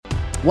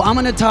Well, I'm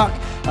going to talk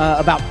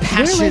about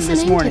passion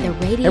this morning. You're listening to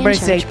the Radiant Everybody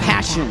Church say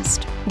passion.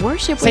 podcast.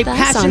 Worship Say with us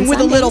passion on with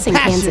a little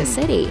Sundays in passion. Kansas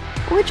City,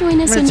 or join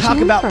us We're in going to talk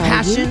June about for our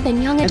passion. youth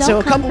and young adult And so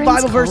a couple conference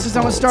Bible called verses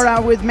I want to start Bold.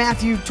 out with.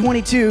 Matthew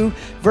 22,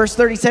 verse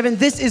 37.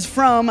 This is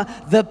from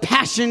the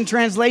Passion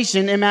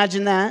Translation.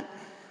 Imagine that.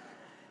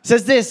 It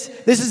says this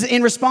is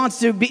in response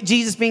to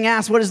Jesus being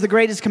asked, what is the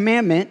greatest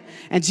commandment?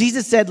 And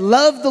Jesus said,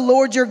 love the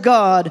Lord your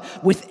God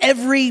with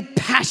every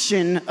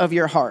passion of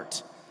your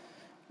heart,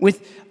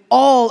 with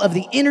all of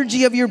the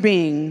energy of your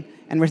being,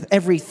 and with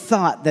every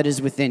thought that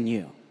is within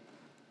you.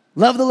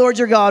 Love the Lord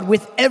your God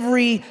with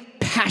every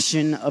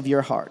passion of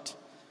your heart.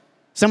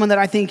 Someone that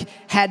I think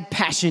had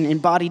passion,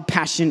 embodied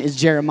passion, is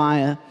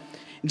Jeremiah.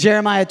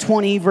 Jeremiah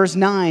 20, verse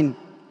 9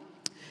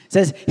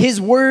 says, his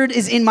word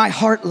is in my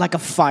heart like a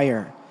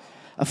fire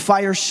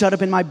shut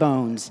up in my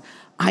bones.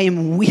 I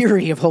am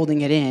weary of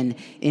holding it in.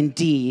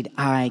 Indeed,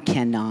 I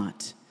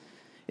cannot.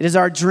 It is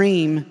our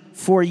dream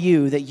for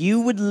you that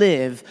you would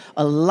live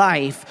a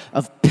life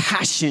of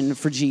passion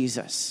for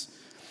Jesus.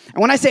 And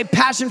when I say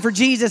passion for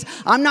Jesus,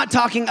 I'm not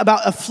talking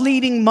about a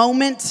fleeting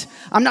moment.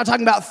 I'm not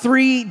talking about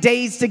 3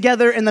 days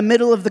together in the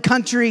middle of the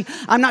country.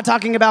 I'm not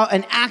talking about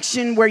an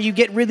action where you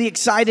get really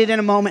excited in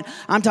a moment.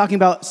 I'm talking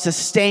about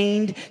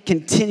sustained,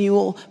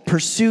 continual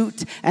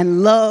pursuit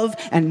and love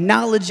and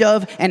knowledge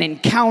of and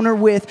encounter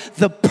with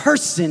the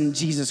person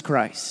Jesus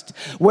Christ.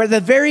 Where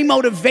the very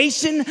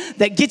motivation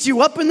that gets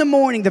you up in the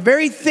morning, the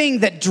very thing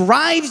that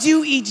drives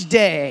you each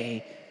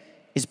day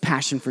is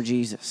passion for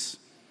Jesus.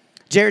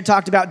 Jared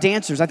talked about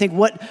dancers. I think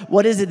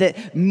what is it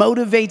that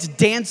motivates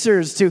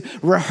dancers to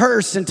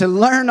rehearse and to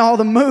learn all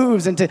the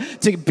moves and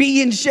to be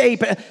in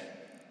shape?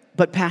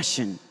 But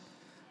passion.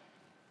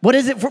 What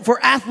is it for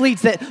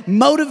athletes that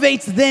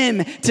motivates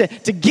them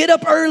to get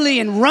up early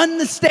and run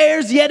the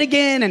stairs yet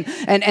again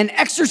and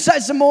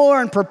exercise some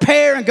more and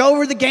prepare and go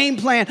over the game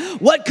plan?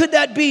 What could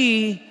that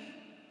be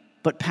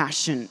but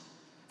passion?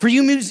 For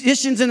you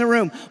musicians in the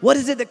room, what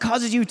is it that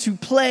causes you to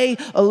play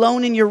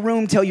alone in your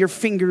room till your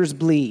fingers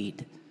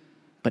bleed?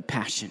 But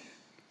passion.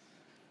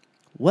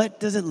 What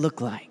does it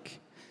look like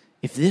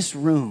if this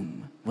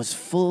room was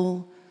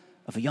full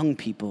of young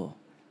people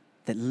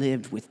that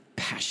lived with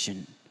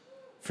passion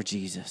for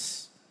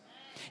Jesus?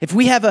 If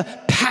we have a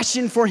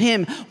passion for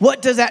him,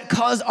 what does that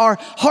cause our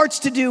hearts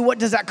to do? What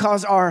does that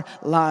cause our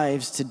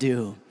lives to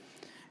do?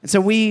 And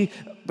so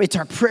it's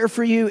our prayer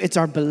for you, it's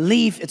our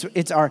belief,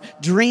 it's our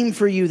dream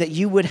for you that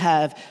you would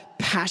have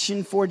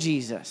passion for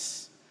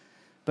Jesus.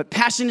 But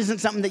passion isn't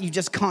something that you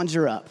just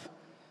conjure up.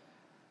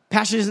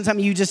 Passion isn't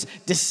something you just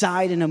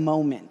decide in a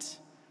moment.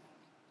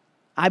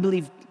 I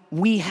believe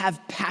we have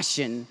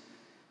passion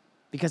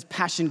because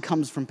passion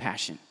comes from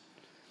passion.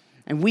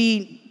 And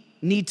we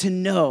need to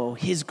know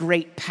his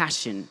great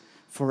passion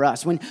for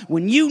us.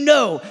 When you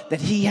know that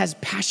he has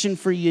passion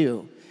for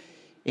you,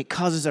 it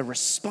causes a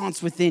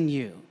response within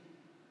you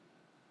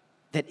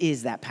that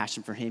is that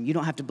passion for him. You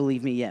don't have to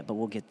believe me yet, but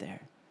we'll get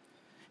there.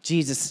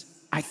 Jesus,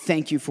 I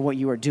thank you for what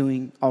you are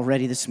doing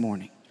already this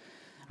morning.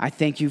 I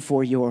thank you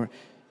for your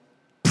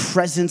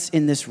presence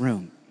in this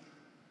room.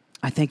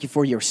 I thank you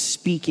for your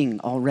speaking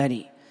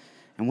already.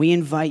 And we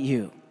invite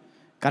you,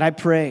 God, I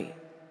pray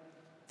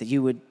that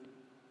you would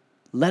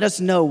let us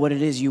know what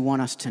it is you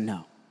want us to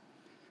know.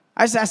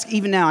 I just ask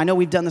even now, I know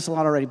we've done this a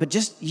lot already, but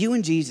just you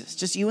and Jesus,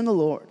 just you and the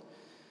Lord.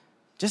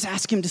 Just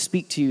ask him to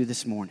speak to you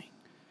this morning.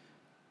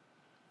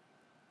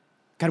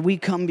 God, we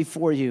come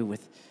before you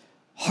with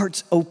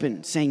hearts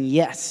open, saying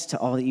yes to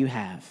all that you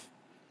have.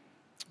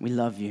 We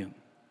love you.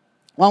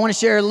 Well, I want to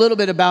share a little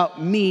bit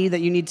about me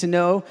that you need to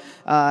know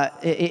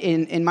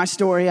in my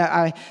story.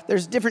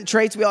 There's different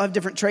traits. We all have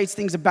different traits,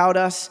 things about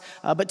us.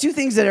 But two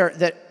things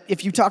that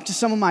if you talk to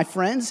some of my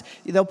friends,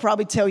 they'll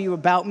probably tell you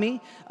about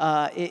me.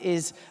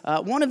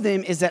 One of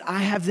them is that I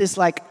have this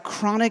like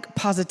chronic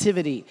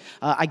positivity.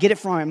 I get it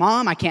from my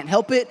mom. I can't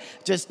help it.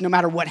 Just no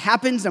matter what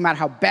happens, no matter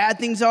how bad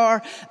things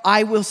are,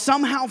 I will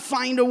somehow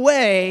find a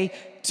way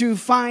to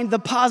find the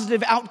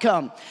positive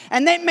outcome.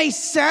 And that may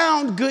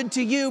sound good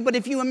to you, but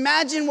if you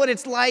imagine what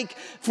it's like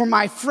for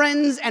my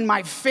friends and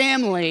my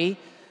family,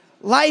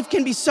 life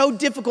can be so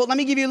difficult. Let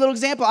me give you a little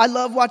example. I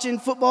love watching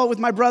football with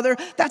my brother.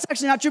 That's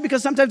actually not true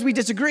because sometimes we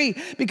disagree.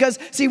 Because,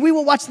 see, we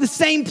will watch the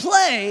same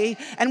play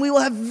and we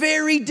will have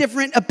very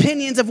different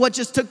opinions of what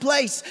just took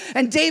place.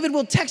 And David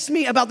will text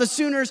me about the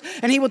Sooners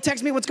and he will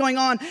text me what's going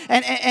on.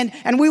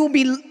 And we will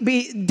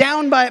be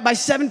down by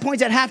 7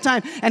 points at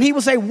halftime. And he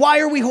will say, why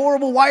are we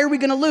horrible? Why are we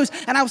going to lose?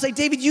 And I will say,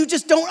 David, you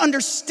just don't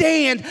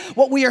understand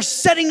what we are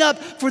setting up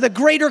for the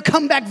greater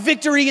comeback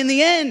victory in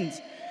the end.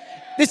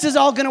 This is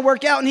all going to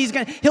work out,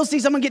 and he'll see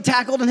someone get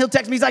tackled, and he'll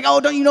text me. He's like, oh,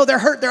 don't you know they're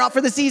hurt? They're out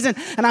for the season.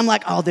 And I'm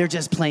like, oh, they're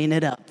just playing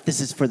it up. This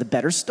is for the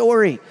better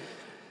story.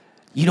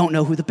 You don't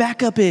know who the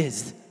backup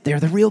is. They're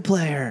the real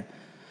player.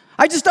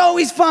 I just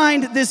always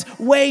find this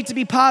way to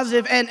be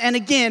positive, and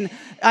again,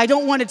 I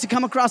don't want it to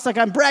come across like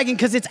I'm bragging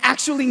because it's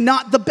actually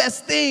not the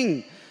best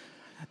thing.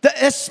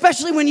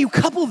 Especially when you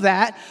couple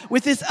that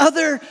with this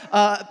other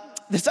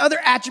this other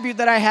attribute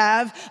that I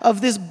have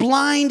of this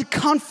blind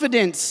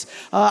confidence.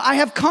 I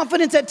have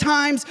confidence at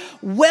times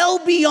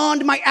well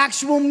beyond my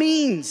actual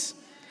means.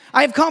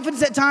 I have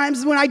confidence at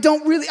times when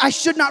I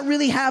should not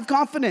really have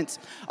confidence.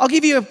 I'll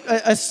give you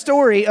a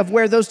story of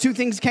where those two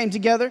things came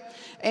together.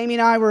 Amy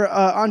and I were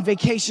on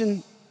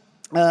vacation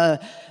a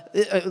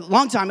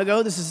long time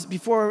ago. This is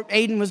before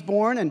Aiden was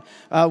born,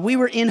 and we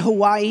were in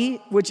Hawaii,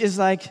 which is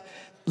like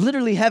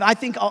literally heaven. I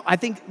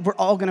think we're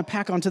all going to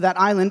pack onto that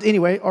island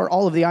anyway, or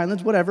all of the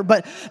islands, whatever.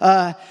 But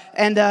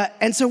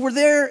and so we're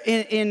there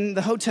in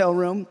the hotel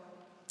room,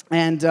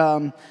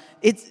 and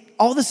it's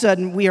all of a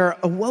sudden we are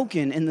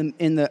awoken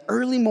in the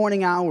early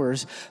morning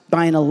hours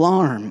by an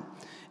alarm,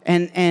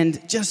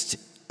 and just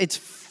it's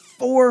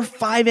 4 or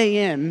 5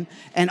 a.m.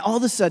 and all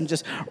of a sudden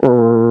just.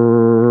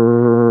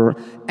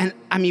 And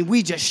I mean,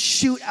 we just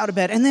shoot out of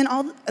bed. And then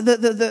all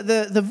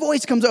the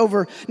voice comes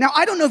over. Now,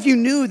 I don't know if you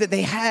knew that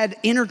they had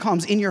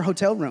intercoms in your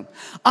hotel room.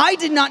 I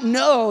did not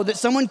know that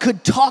someone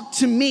could talk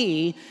to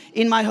me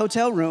in my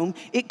hotel room.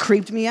 It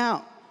creeped me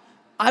out.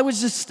 I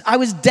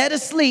was dead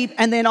asleep,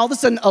 and then all of a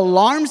sudden,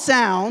 alarm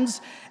sounds,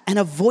 and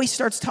a voice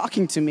starts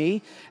talking to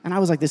me. And I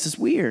was like, this is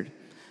weird.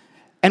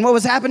 And what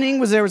was happening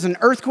was there was an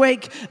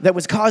earthquake that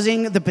was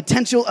causing the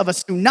potential of a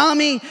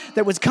tsunami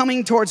that was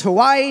coming towards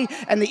Hawaii,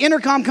 and the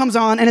intercom comes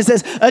on and it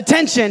says,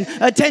 attention,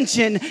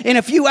 attention, in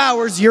a few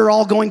hours you're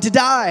all going to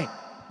die.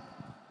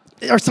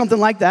 Or something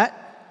like that.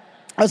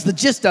 That was the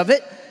gist of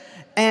it.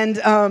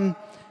 And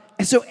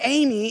so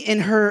Amy, in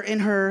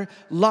her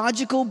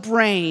logical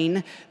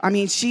brain, I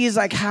mean, she is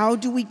like, how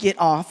do we get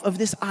off of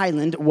this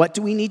island? What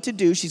do we need to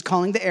do? She's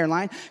calling the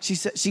airline.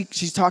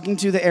 She's talking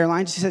to the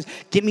airline. She says,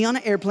 get me on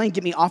an airplane.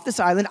 Get me off this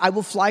island. I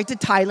will fly to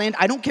Thailand.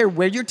 I don't care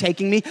where you're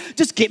taking me.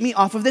 Just get me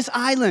off of this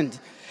island.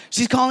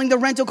 She's calling the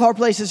rental car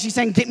places. She's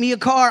saying, get me a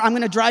car. I'm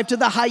going to drive to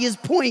the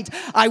highest point.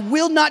 I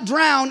will not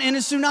drown in a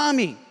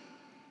tsunami.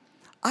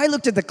 I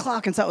looked at the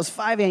clock and saw it was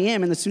 5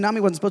 a.m. and the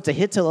tsunami wasn't supposed to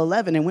hit till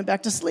 11 and went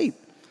back to sleep.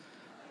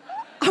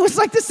 I was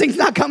like, this thing's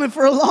not coming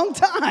for a long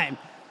time.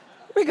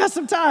 We got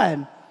some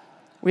time.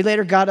 We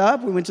later got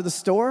up. We went to the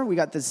store. We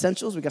got the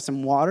essentials. We got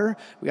some water.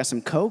 We got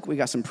some Coke. We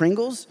got some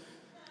Pringles.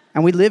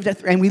 And we lived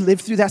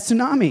through that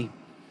tsunami.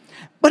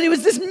 But it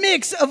was this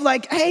mix of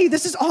like, hey,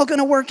 this is all going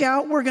to work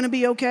out. We're going to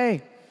be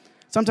okay.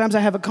 Sometimes I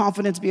have a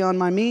confidence beyond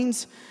my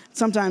means.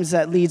 Sometimes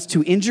that leads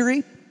to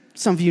injury.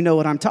 Some of you know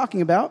what I'm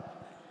talking about.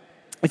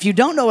 If you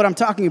don't know what I'm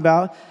talking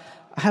about,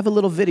 I have a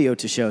little video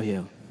to show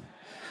you.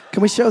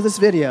 Can we show this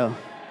video?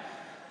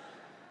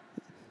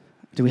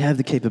 Do we have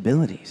the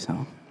capabilities?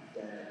 Huh?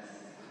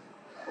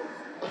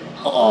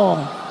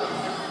 Oh.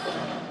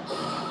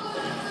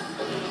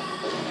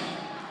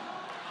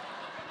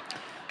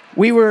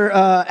 We were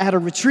at a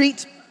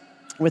retreat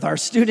with our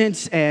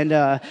students,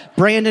 and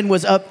Brandon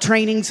was up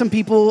training some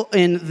people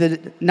in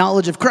the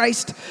knowledge of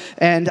Christ,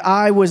 and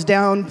I was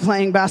down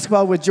playing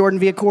basketball with Jordan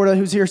Villacorta,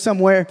 who's here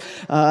somewhere,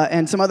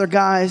 and some other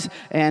guys,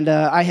 and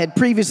I had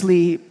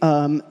previously,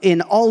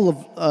 in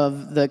all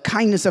of the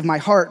kindness of my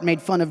heart,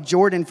 made fun of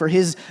Jordan for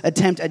his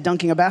attempt at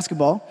dunking a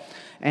basketball,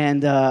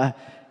 and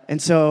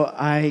so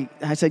I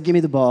said, give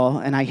me the ball,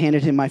 and I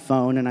handed him my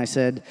phone, and I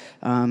said,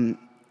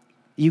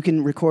 you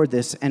can record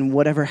this, and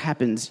whatever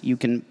happens, you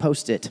can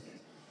post it.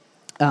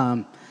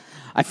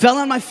 I fell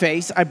on my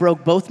face. I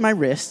broke both my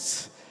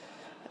wrists,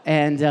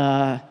 and we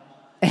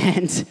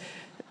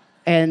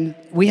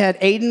had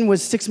Aiden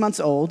was 6 months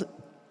old,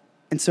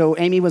 and so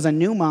Amy was a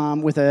new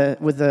mom with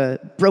a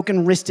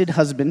broken wristed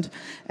husband,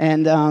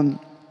 and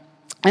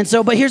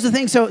so. But here's the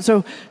thing.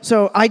 So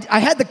I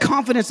had the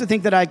confidence to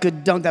think that I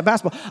could dunk that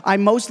basketball. I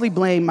mostly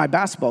blame my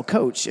basketball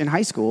coach in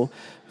high school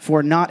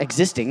for not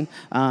existing.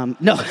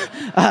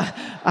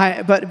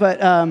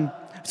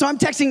 So I'm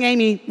texting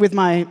Amy with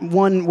my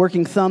one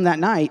working thumb that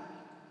night,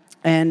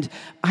 and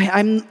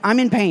I'm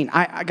in pain.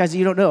 Guys,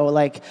 you don't know.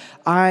 Like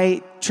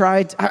I'm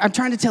trying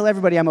to tell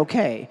everybody I'm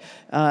okay,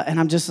 and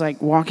I'm just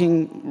like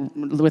walking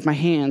with my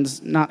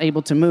hands, not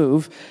able to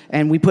move.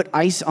 And we put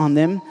ice on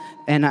them,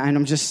 and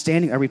I'm just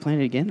standing. Are we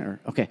playing it again?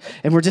 Or okay?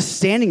 And we're just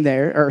standing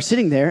there or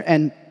sitting there,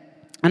 and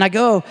I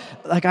go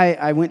like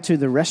I went to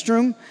the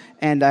restroom,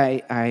 and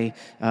I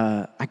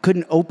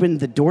couldn't open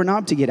the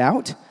doorknob to get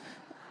out.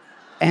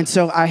 And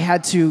so I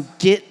had to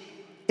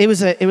it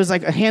was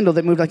like a handle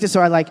that moved like this.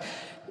 So I like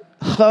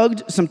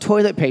hugged some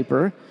toilet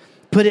paper,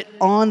 put it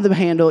on the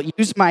handle,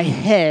 used my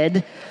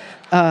head,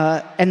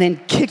 and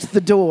then kicked the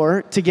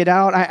door to get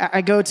out.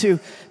 I go to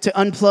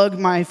unplug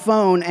my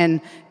phone, and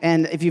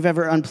if you've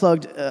ever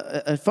unplugged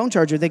a phone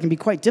charger, they can be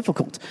quite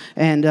difficult,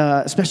 and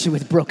especially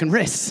with broken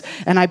wrists.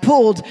 And I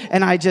pulled,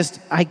 and I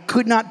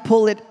could not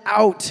pull it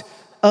out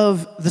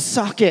of the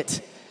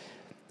socket.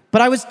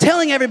 But I was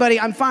telling everybody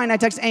I'm fine. I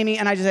text Amy,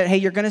 and I just said, hey,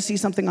 you're going to see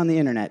something on the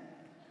internet.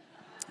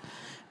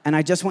 And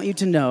I just want you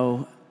to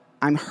know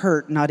I'm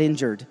hurt, not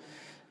injured.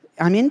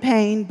 I'm in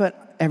pain,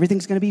 but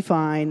everything's going to be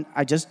fine.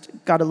 I just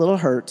got a little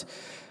hurt.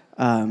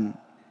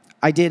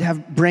 I did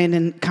have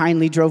Brandon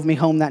kindly drove me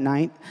home that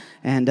night,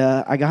 and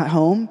I got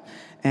home,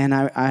 and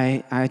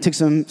I took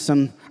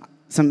some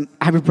some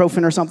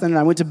ibuprofen or something, and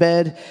I went to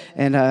bed,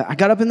 and I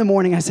got up in the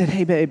morning. I said,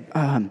 hey, babe,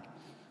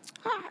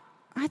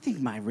 I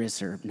think my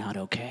wrists are not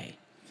okay.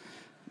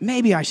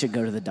 Maybe I should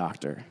go to the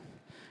doctor.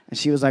 And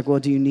she was like, well,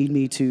 do you need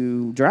me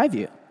to drive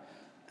you?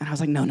 And I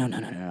was like,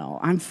 no,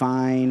 I'm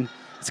fine.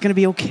 It's going to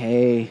be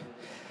okay.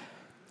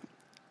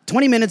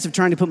 20 minutes of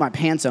trying to put my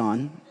pants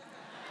on.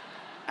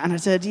 And I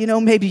said,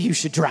 maybe you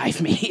should drive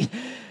me.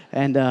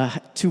 And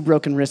 2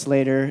 broken wrists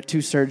later, 2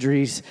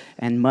 surgeries,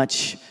 and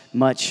much,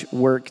 much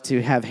work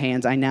to have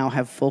hands. I now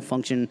have full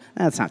function.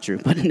 That's not true,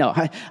 but no,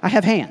 I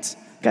have hands.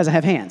 Guys, I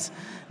have hands.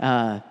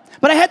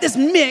 But I had this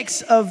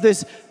mix of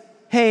this,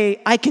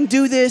 hey, I can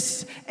do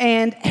this,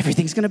 and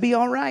everything's going to be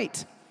all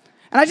right.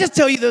 And I just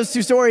tell you those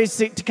 2 stories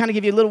to kind of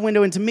give you a little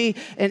window into me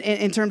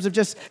in terms of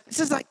just, this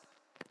has like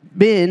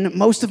been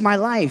most of my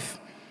life.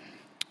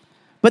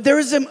 But there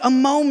was a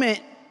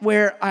moment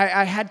where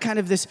I had kind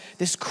of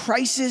this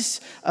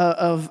crisis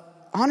of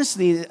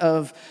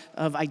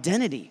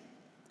identity.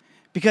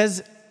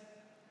 Because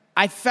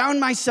I found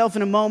myself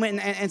in a moment,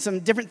 and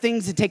some different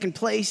things had taken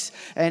place,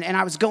 and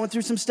I was going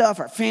through some stuff.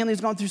 Our family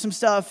was going through some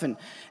stuff,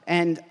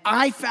 and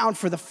I found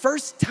for the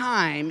first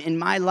time in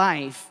my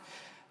life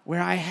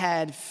where I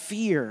had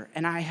fear,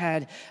 and I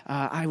had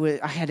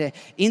an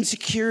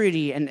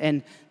insecurity,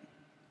 and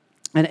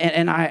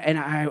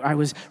I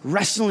was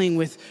wrestling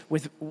with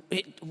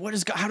what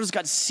is God, how does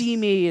God see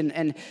me,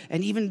 and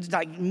even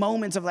like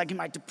moments of like, am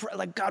I depressed?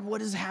 Like, God,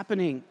 what is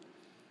happening?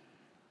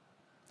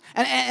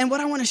 And what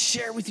I want to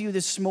share with you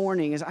this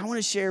morning is I want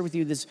to share with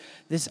you this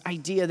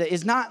idea that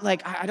is not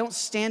like, I don't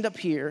stand up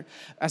here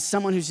as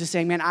someone who's just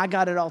saying, man, I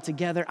got it all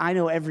together. I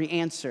know every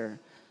answer.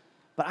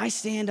 But I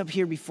stand up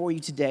here before you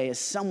today as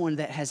someone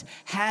that has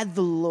had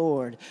the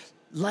Lord,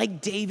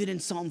 like David in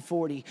Psalm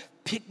 40,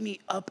 pick me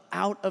up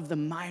out of the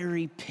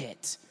miry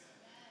pit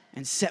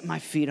and set my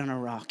feet on a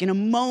rock. In a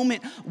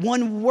moment,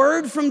 one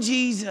word from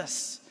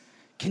Jesus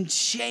can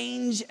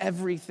change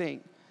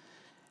everything.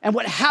 And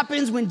what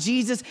happens when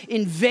Jesus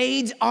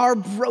invades our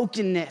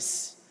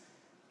brokenness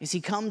is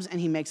he comes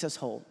and he makes us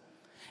whole.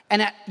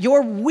 And at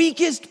your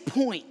weakest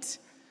point,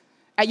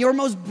 at your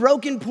most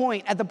broken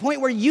point, at the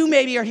point where you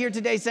maybe are here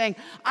today saying,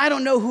 I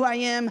don't know who I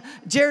am.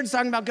 Jared's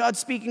talking about God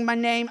speaking my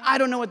name. I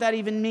don't know what that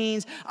even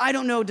means. I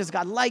don't know, does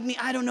God like me?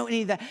 I don't know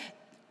any of that.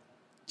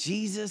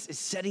 Jesus is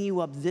setting you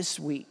up this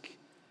week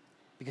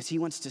because he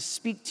wants to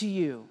speak to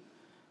you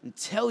and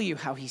tell you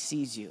how he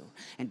sees you,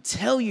 and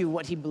tell you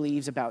what he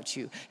believes about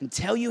you, and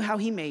tell you how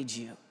he made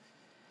you.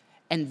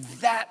 And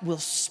that will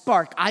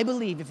spark, I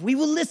believe, if we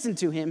will listen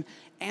to him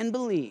and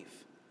believe,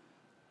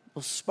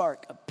 will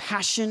spark a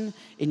passion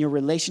in your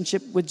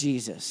relationship with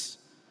Jesus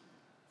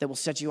that will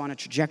set you on a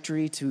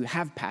trajectory to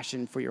have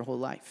passion for your whole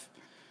life.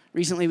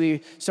 Recently,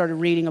 we started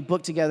reading a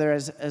book together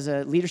as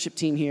a leadership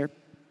team here,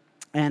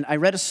 and I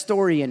read a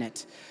story in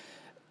it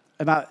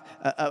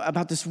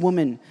about this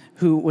woman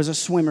who was a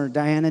swimmer,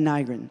 Diana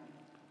Nyad.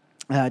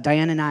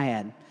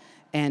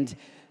 And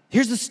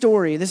here's the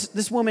story.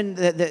 This woman,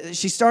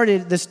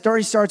 the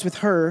story starts with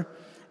her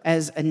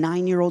as a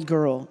 9-year-old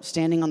girl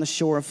standing on the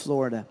shore of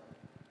Florida.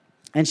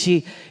 And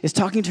she is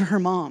talking to her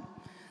mom.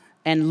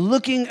 And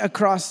looking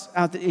across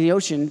out the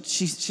ocean,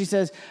 she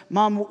says,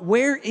 Mom,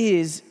 where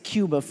is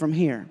Cuba from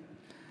here?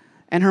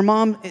 And her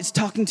mom is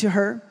talking to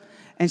her,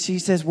 and she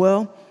says,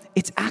 well,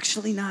 it's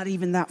actually not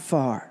even that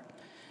far.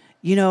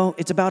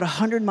 It's about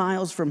 100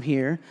 miles from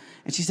here.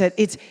 And she said,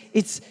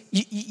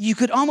 you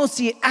could almost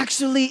see it.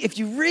 Actually, if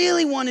you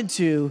really wanted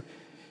to,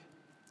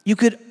 you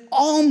could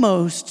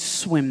almost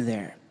swim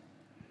there.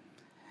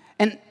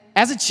 And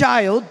as a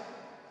child,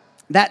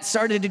 that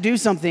started to do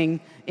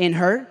something in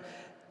her,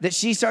 that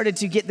she started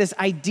to get this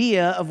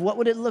idea of what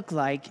would it look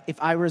like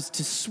if I was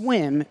to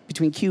swim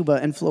between Cuba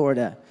and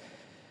Florida.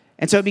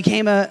 And so it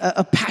became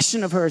a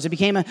passion of hers. It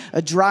became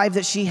a drive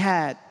that she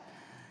had.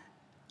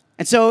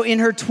 And so in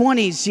her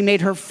 20s, she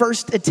made her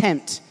first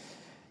attempt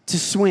to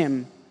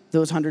swim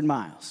those 100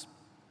 miles.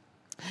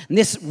 And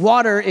this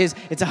water it's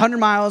 100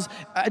 miles.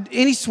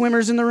 Any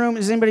swimmers in the room?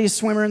 Is anybody a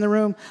swimmer in the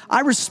room?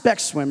 I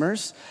respect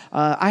swimmers.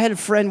 I had a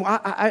friend,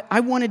 I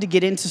wanted to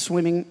get into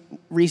swimming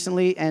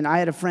recently, and I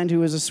had a friend who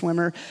was a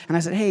swimmer, and I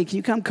said, hey, can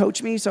you come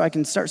coach me so I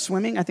can start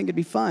swimming? I think it'd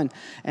be fun.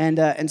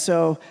 And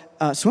so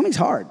swimming's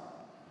hard.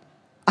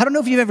 I don't know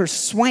if you've ever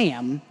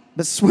swam,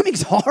 but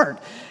swimming's hard.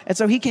 And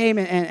so he came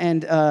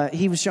and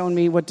he was showing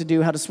me what to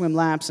do, how to swim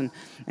laps.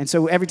 And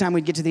so every time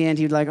we'd get to the end,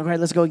 he'd like, okay,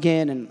 let's go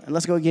again, and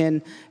let's go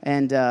again.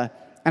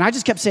 And I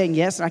just kept saying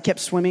yes, and I kept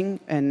swimming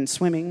and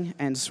swimming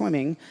and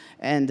swimming.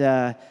 And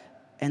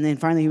then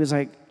finally he was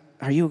like,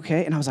 are you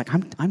okay? And I was like,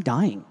 I'm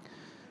dying.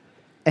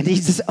 And he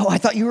says, oh, I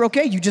thought you were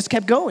okay. You just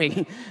kept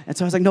going. And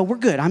so I was like, no, we're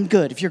good. I'm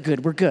good. If you're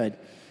good, we're good.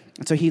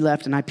 And so he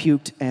left, and I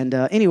puked. And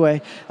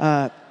anyway,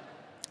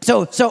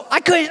 So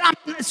I couldn't,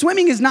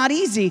 swimming is not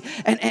easy.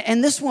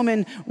 And this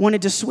woman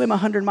wanted to swim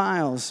 100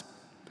 miles.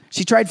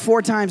 She tried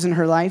 4 times in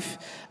her life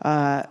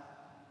and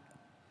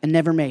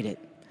never made it.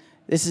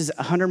 This is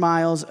 100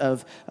 miles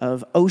of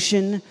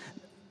ocean,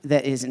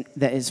 that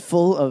is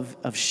full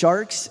of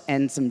sharks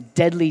and some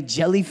deadly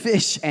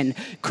jellyfish and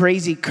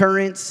crazy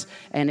currents,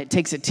 and it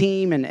takes a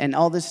team and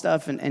all this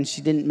stuff, and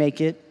she didn't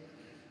make it.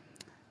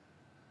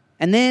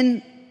 And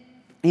then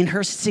in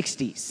her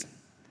 60s,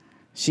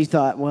 she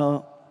thought,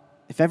 well,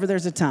 if ever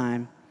there's a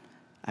time,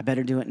 I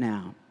better do it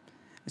now.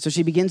 And so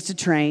she begins to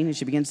train, and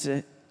she begins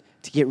to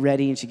get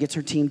ready, and she gets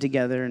her team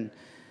together, and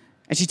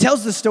she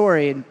tells the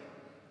story,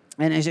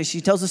 and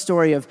she tells the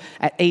story of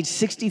at age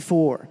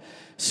 64,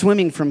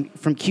 swimming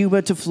from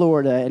Cuba to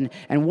Florida,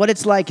 and what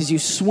it's like as you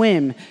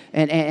swim,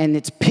 and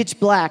it's pitch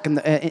black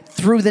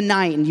through the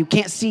night, and you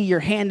can't see your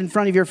hand in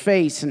front of your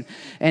face,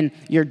 and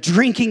you're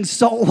drinking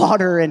salt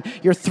water, and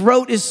your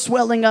throat is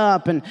swelling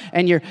up, and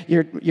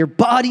your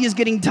body is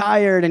getting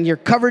tired, and you're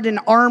covered in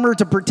armor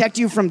to protect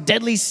you from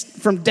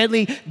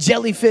deadly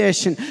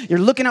jellyfish, and you're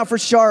looking out for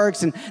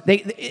sharks, and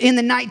in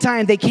the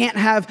nighttime they can't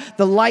have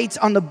the lights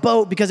on the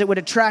boat because it would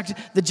attract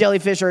the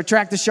jellyfish or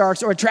attract the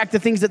sharks or attract the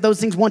things that those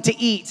things want to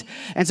eat.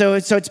 And so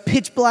it's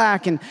pitch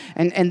black, and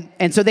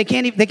so they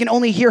can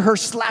only hear her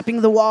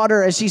slapping the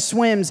water as she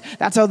swims.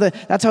 That's how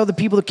the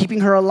people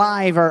keeping her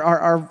alive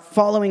are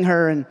following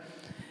her.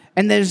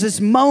 And there's this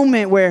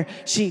moment where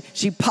she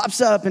pops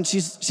up, and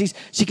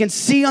she can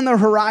see on the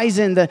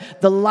horizon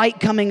the light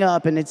coming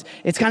up, and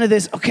it's kind of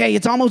this, okay,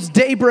 it's almost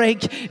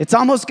daybreak, it's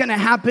almost gonna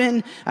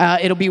happen.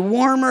 It'll be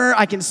warmer.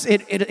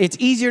 It's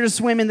easier to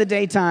swim in the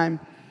daytime.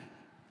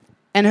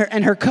 And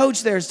her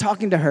coach there is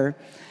talking to her,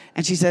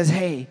 and she says,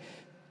 hey,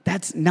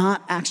 that's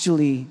not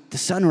actually the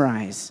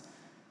sunrise.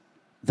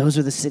 Those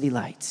are the city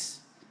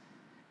lights.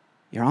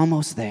 You're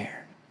almost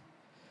there.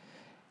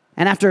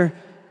 And after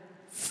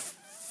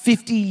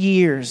 50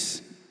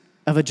 years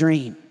of a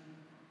dream,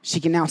 she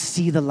can now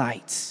see the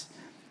lights.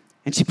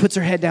 And she puts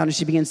her head down and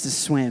she begins to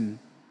swim.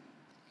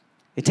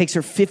 It takes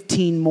her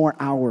 15 more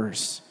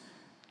hours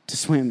to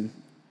swim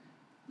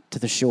to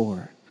the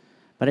shore.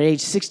 But at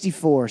age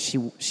 64,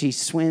 she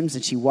swims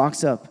and she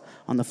walks up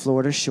on the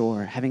Florida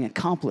shore, having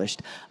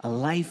accomplished a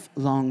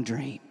lifelong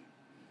dream.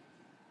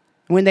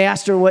 When they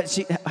asked her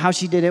how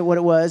she did it, what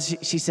it was,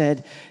 she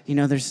said,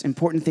 there's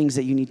important things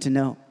that you need to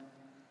know.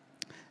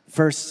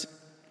 First,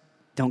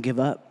 don't give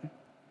up.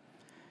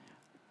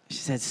 She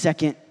said,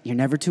 second, you're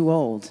never too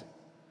old.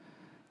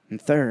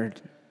 And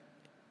third,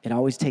 it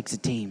always takes a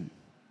team.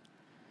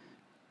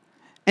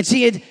 And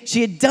she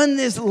had done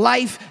this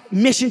life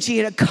mission. She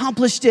had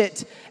accomplished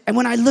it. And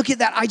when I look at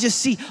that, I just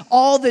see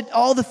all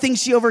the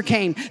things she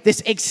overcame.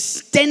 This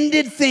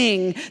extended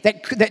thing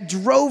that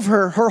drove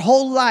her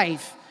whole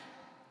life.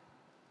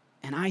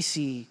 And I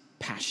see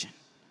passion.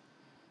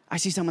 I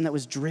see someone that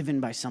was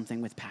driven by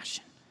something with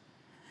passion.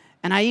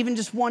 And I even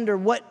just wonder,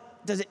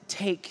 what does it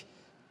take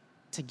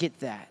to get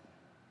that?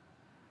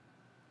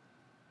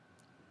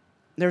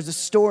 There's a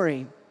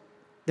story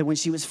that when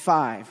she was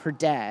 5, her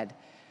dad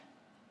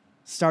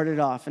started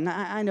off, and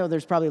I know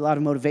there's probably a lot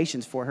of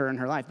motivations for her in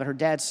her life, but her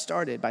dad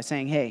started by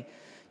saying, hey,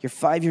 you're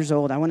 5 years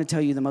old. I want to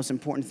tell you the most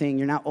important thing.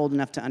 You're not old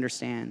enough to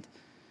understand.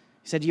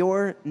 He said,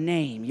 your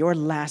name, your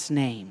last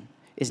name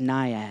is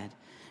Naiad.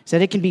 He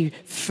said it can be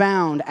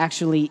found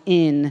actually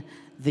in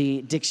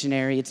the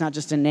dictionary. It's not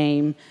just a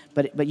name,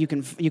 but you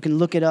can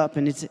look it up,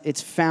 and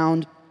it's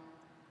found.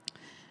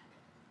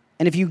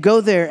 And if you go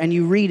there and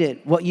you read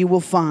it, what you will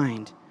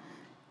find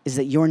is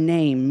that your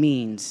name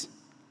means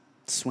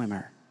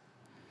swimmer.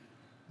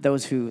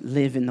 Those who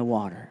live in the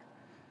water.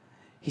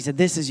 He said,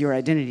 this is your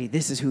identity.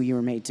 This is who you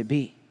were made to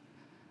be.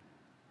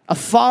 A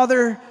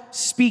father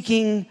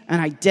speaking an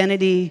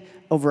identity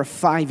over a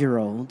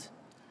 5-year-old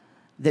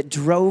that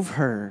drove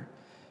her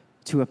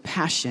to a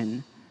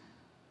passion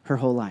her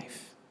whole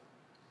life.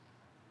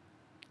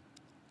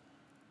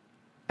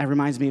 That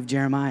reminds me of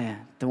Jeremiah,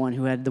 the one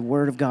who had the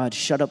word of God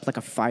shut up like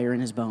a fire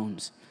in his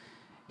bones.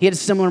 He had a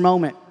similar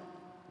moment.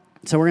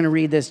 So we're going to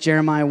read this,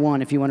 Jeremiah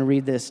 1, if you want to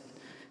read this.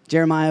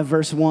 Jeremiah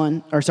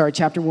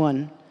chapter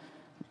 1,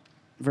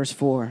 verse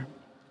 4.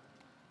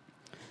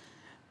 It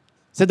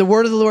said, the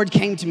word of the Lord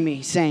came to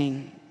me,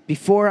 saying,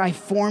 before I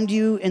formed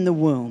you in the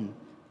womb,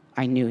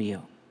 I knew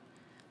you.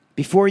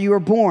 Before you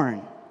were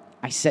born,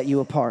 I set you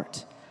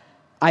apart.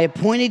 I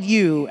appointed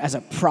you as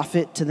a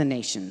prophet to the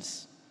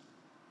nations.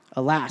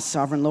 Alas,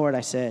 sovereign Lord,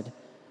 I said,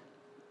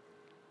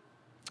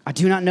 I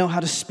do not know how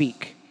to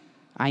speak.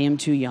 I am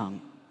too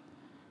young.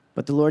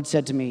 But the Lord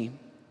said to me,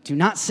 do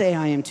not say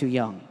I am too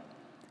young.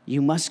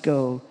 You must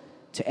go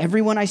to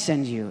everyone I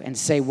send you and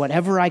say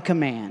whatever I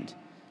command.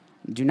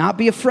 Do not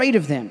be afraid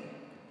of them,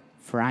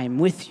 for I am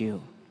with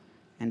you,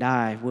 and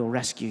I will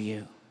rescue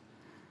you.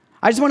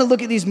 I just want to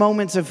look at these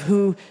moments of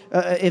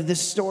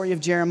this story of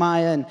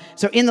Jeremiah. And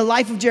so in the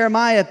life of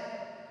Jeremiah,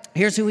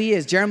 here's who he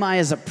is. Jeremiah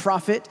is a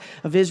prophet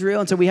of Israel.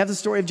 And so we have the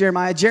story of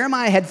Jeremiah.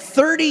 Jeremiah had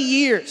 30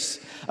 years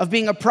of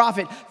being a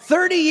prophet,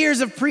 30 years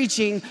of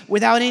preaching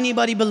without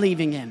anybody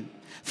believing him.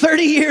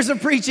 30 years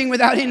of preaching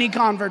without any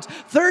converts.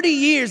 30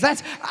 years,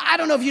 I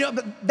don't know if you know,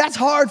 but that's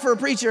hard for a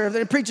preacher. If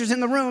the preacher's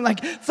in the room,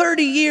 like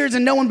 30 years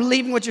and no one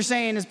believing what you're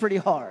saying is pretty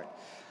hard.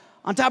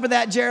 On top of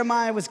that,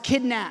 Jeremiah was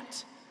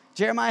kidnapped.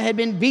 Jeremiah had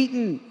been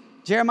beaten.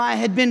 Jeremiah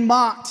had been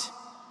mocked.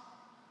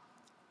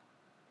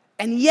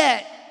 And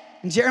yet,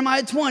 in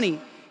Jeremiah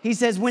 20, he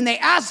says, when they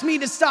ask me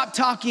to stop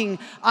talking,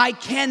 I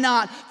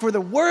cannot, for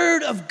the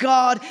word of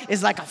God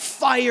is like a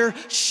fire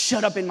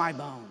shut up in my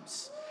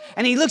bones.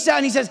 And he looks out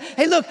and he says,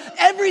 hey, look,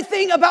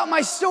 everything about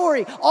my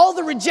story, all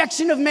the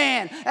rejection of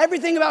man,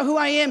 everything about who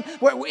I am,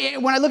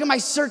 when I look at my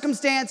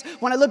circumstance,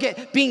 when I look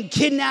at being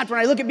kidnapped, when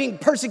I look at being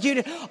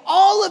persecuted,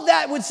 all of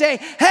that would say,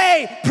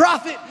 hey,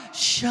 prophet,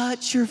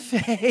 shut your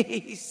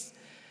face.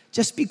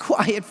 Just be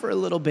quiet for a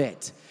little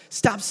bit.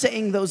 Stop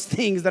saying those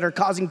things that are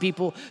causing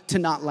people to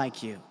not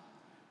like you.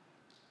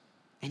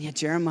 And yet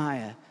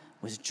Jeremiah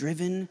was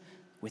driven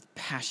with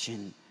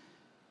passion,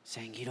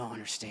 saying, you don't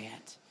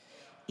understand.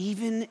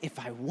 Even if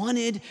I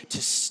wanted to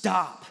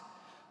stop,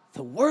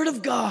 the word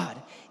of God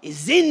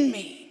is in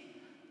me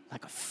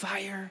like a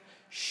fire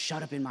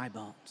shut up in my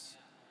bones.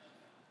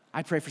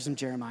 I pray for some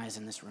Jeremiahs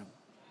in this room.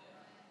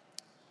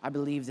 I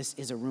believe this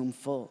is a room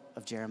full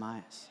of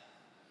Jeremiahs.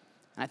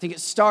 And I think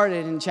it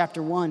started in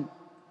chapter 1.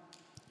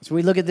 So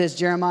we look at this,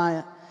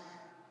 Jeremiah.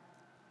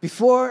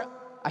 Before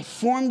I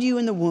formed you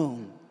in the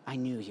womb, I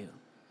knew you.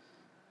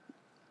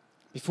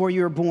 Before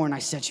you were born, I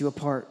set you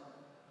apart.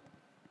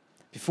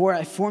 Before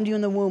I formed you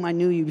in the womb, I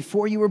knew you.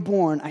 Before you were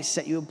born, I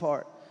set you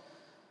apart.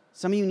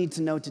 Some of you need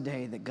to know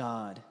today that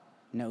God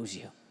knows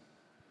you,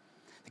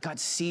 that God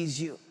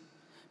sees you.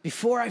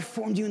 Before I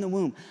formed you in the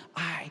womb,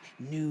 I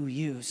knew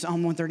you.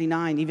 Psalm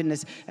 139, even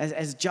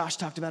as Josh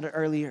talked about it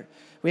earlier.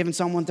 We have in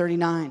Psalm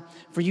 139,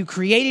 for you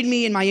created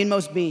me in my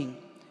inmost being.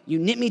 You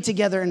knit me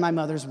together in my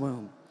mother's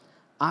womb.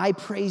 I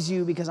praise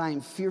you because I am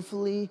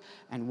fearfully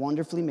and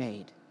wonderfully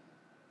made.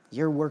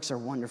 Your works are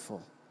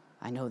wonderful.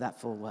 I know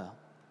that full well.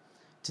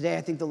 Today,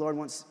 I think the Lord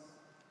wants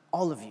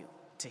all of you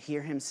to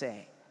hear him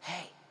say,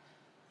 hey,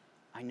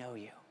 I know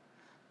you.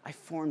 I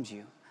formed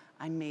you.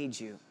 I made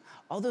you.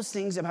 All those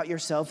things about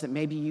yourself that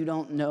maybe you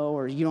don't know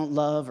or you don't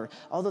love, or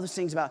all those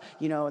things about,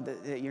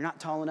 that you're not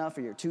tall enough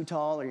or you're too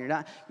tall or you're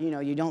not,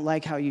 you don't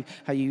like how you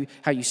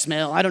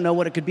smell. I don't know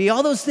what it could be.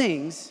 All those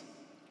things.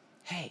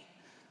 Hey,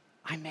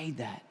 I made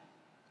that.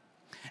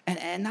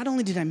 And not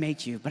only did I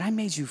make you, but I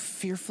made you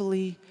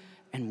fearfully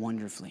and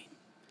wonderfully.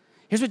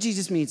 Here's what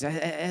Jesus means.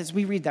 As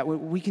we read that,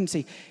 what we can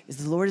see is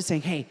the Lord is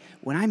saying, hey,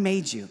 when I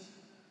made you,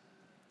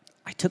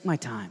 I took my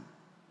time.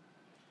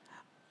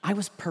 I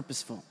was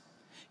purposeful.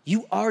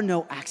 You are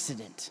no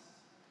accident.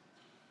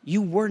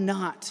 You were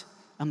not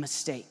a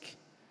mistake.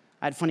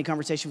 I had a funny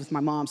conversation with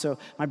my mom. So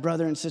my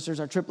brother and sisters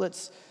are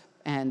triplets.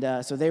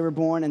 And so they were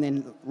born. And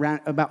then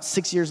about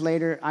 6 years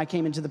later, I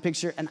came into the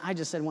picture. And I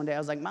just said one day, I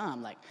was like,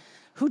 Mom,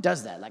 who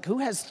does that? Who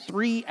has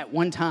 3 at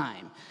one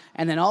time?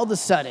 And then all of a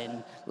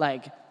sudden,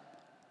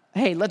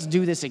 hey, let's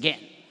do this again.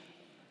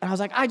 And I was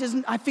like,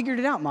 I figured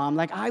it out, Mom.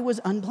 I was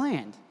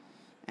unplanned.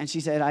 And she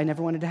said, I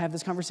never wanted to have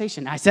this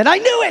conversation. I said, I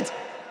knew it.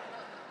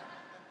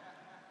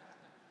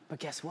 But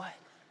guess what?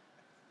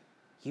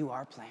 You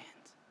are planned.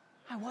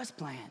 I was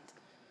planned.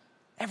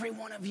 Every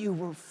one of you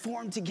were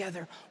formed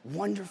together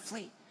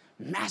wonderfully,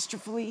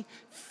 masterfully,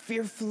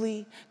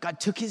 fearfully. God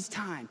took his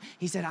time.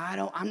 He said,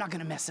 I'm not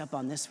going to mess up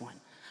on this one.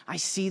 I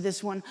see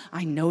this one.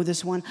 I know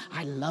this one.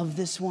 I love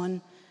this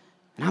one.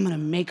 And I'm going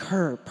to make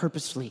her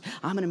purposefully.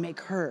 I'm going to make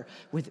her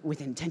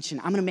with intention.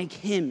 I'm going to make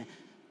him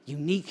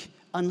unique,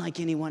 unlike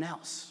anyone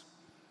else.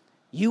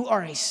 You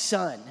are a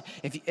son.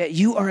 If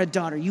you are a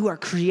daughter, you are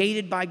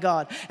created by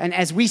God. And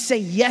as we say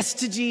yes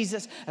to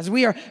Jesus, as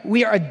we are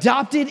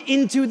adopted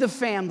into the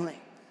family.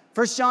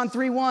 1 John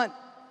 3:1,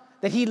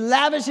 that he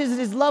lavishes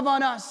his love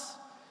on us,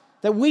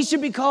 that we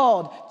should be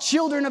called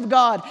children of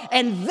God.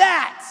 And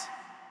that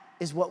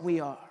is what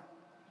we are.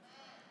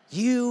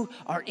 You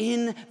are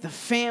in the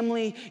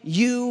family.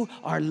 You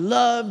are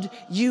loved.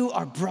 You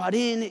are brought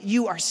in.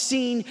 You are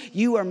seen.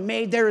 You are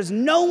made. There is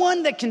no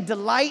one that can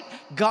delight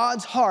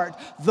God's heart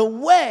the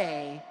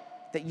way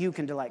that you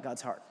can delight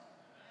God's heart.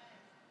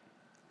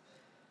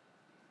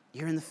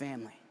 You're in the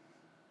family.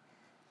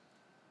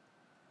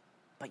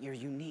 But you're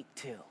unique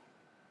too.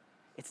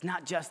 It's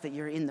not just that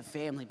you're in the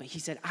family, but he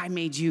said, I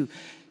made you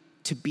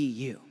to be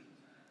you.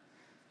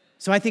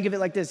 So I think of it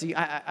like this.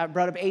 I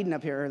brought up Aiden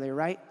up here earlier,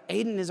 right?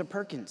 Aiden is a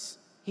Perkins.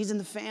 He's in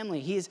the family.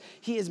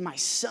 He is my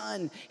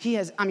son.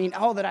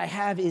 All that I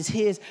have is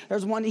his.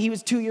 There's one, he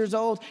was 2 years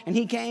old, and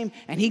he came,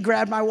 and he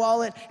grabbed my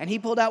wallet, and he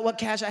pulled out what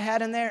cash I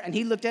had in there, and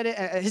he looked at it,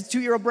 and his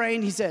 2-year-old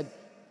brain, he said,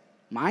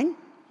 mine?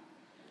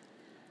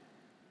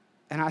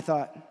 And I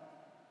thought,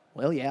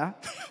 well, yeah.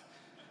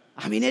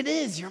 It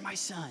is. You're my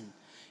son.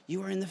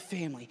 You are in the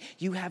family.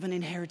 You have an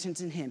inheritance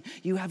in him.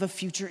 You have a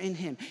future in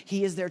him.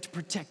 He is there to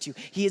protect you.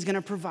 He is going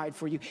to provide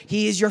for you.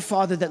 He is your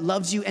father that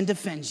loves you and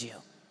defends you.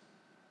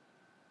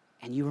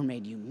 And you were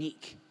made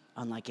unique,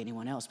 unlike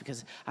anyone else,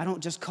 because I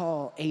don't just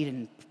call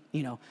Aiden,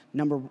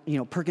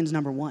 Perkins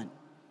number 1,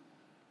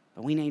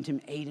 but we named him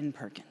Aiden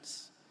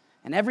Perkins.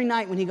 And every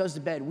night when he goes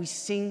to bed, we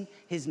sing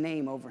his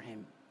name over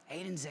him.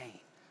 Aiden Zane,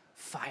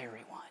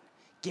 fiery one,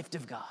 gift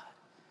of God.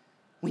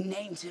 We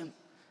named him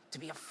to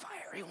be a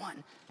fiery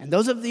one. And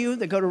those of you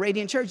that go to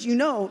Radiant Church, you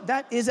know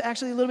that is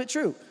actually a little bit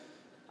true.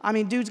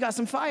 Dude's got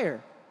some fire.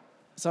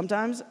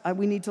 Sometimes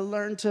we need to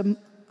learn to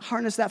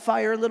harness that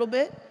fire a little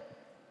bit.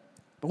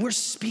 But we're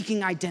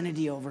speaking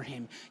identity over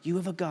him. You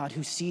have a God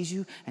who sees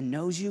you and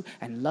knows you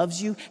and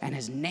loves you and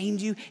has named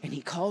you and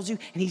he calls you.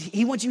 And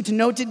he wants you to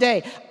know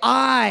today,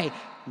 I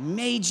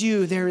made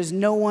you. There is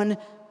no one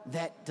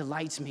that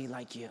delights me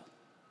like you.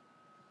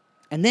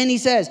 And then he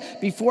says,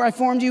 before I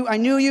formed you, I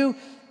knew you,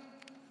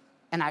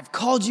 and I've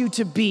called you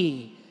to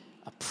be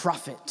a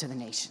prophet to the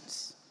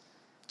nations.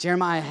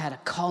 Jeremiah had a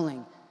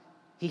calling.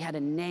 He had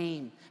a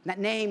name. And that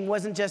name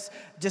wasn't just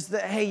the,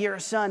 hey, you're a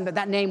son, but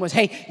that name was,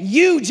 hey,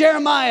 you,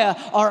 Jeremiah,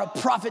 are a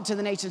prophet to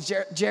the nations.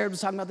 Jared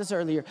was talking about this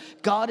earlier.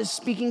 God is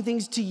speaking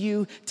things to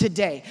you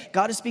today.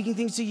 God is speaking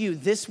things to you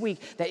this week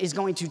that is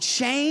going to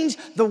change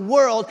the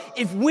world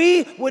if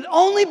we would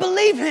only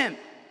believe him.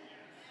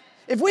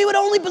 If we would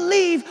only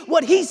believe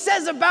what he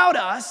says about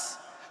us,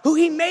 who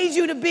he made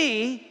you to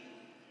be,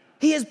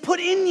 he has put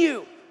in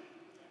you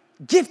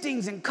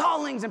giftings and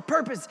callings and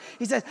purpose.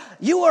 He says,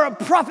 you are a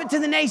prophet to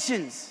the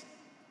nations.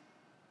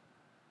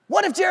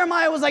 What if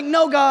Jeremiah was like,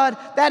 no, God,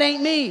 that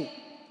ain't me?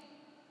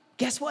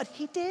 Guess what?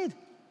 He did.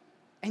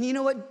 And you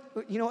know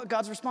what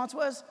God's response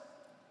was?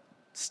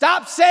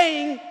 Stop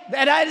saying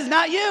that is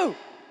not you.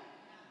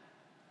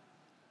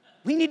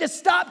 We need to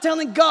stop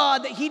telling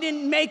God that he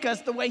didn't make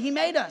us the way he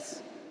made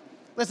us.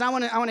 Listen, I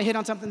want to hit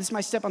on something. This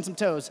might step on some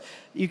toes.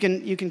 You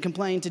can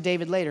complain to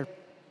David later.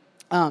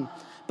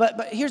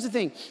 But here's the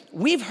thing.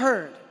 We've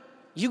heard,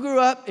 if you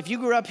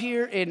grew up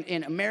here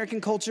in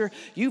American culture,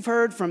 you've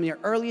heard from your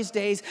earliest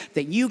days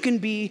that you can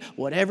be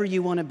whatever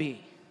you want to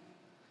be.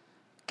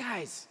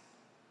 Guys,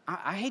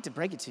 I hate to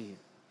break it to you.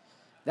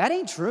 That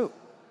ain't true.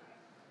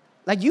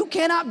 Like, you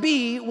cannot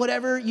be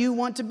whatever you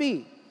want to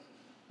be.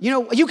 You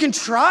know, you can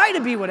try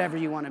to be whatever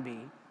you want to be,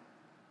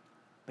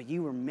 but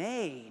you were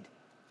made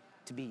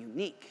to be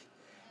unique.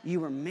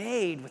 You were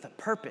made with a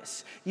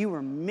purpose. You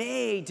were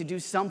made to do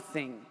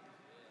something.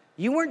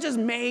 You weren't just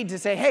made to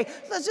say, hey,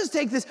 let's just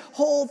take this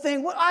whole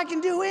thing. Well, I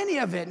can do any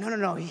of it.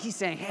 No. He's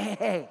saying,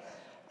 hey,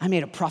 I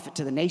made a prophet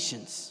to the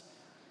nations.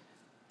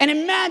 And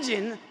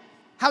imagine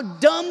how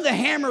dumb the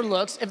hammer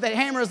looks if the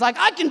hammer is like,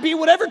 I can be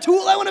whatever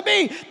tool I want to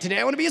be. Today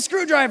I want to be a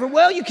screwdriver.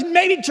 Well, you can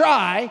maybe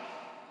try,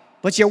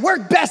 but you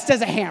work best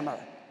as a hammer.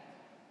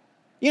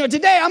 You know,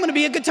 today I'm going to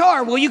be a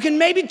guitar. Well, you can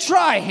maybe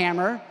try,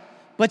 hammer,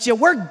 but you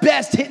work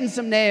best hitting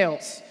some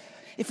nails.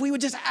 If we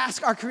would just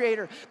ask our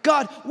Creator,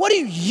 God, what do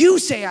you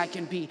say I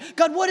can be?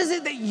 God, what is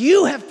it that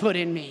you have put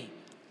in me?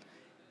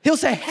 He'll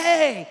say,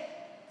 hey,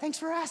 thanks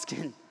for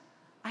asking.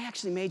 I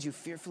actually made you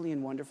fearfully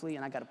and wonderfully,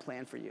 and I got a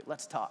plan for you.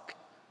 Let's talk.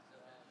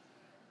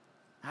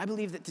 I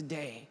believe that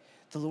today,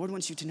 the Lord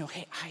wants you to know,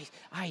 hey,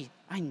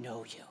 I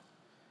know you.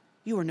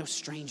 You are no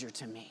stranger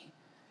to me.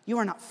 You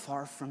are not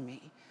far from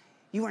me.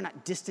 You are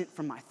not distant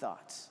from my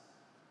thoughts.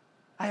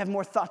 I have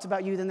more thoughts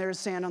about you than there is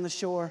sand on the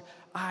shore.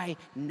 I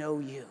know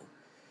you.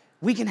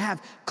 We can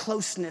have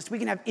closeness. We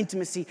can have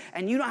intimacy,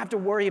 and you don't have to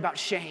worry about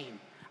shame.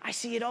 I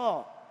see it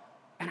all,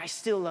 and I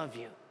still love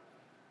you.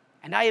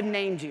 And I have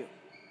named you.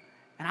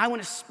 And I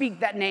want to speak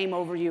that name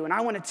over you, and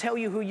I want to tell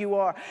you who you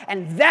are.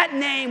 And that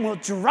name will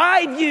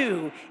drive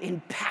you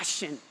in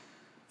passion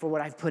for what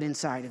I've put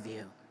inside of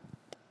you.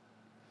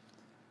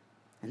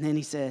 And then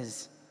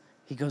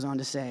he goes on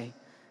to say,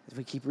 as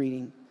we keep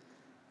reading,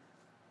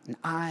 and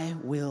I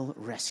will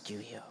rescue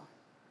you.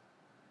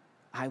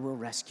 I will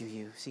rescue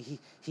you. See,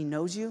 he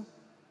knows you.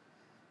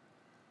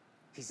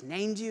 He's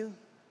named you.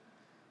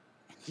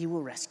 And he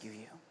will rescue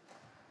you.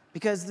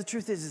 Because the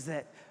truth is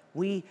that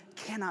we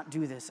cannot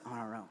do this on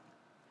our own.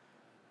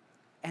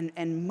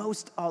 And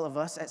most all of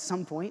us, at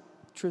some point,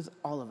 truth,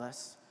 all of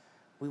us,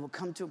 we will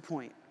come to a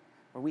point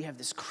where we have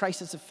this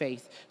crisis of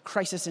faith,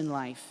 crisis in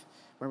life,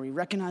 where we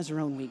recognize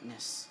our own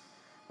weakness,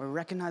 where we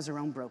recognize our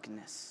own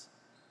brokenness.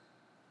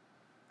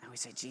 And we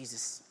say,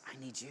 Jesus, I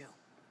need you.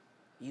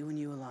 You and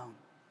you alone.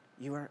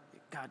 You are,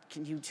 God,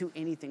 can you do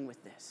anything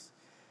with this?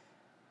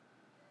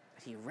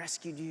 But he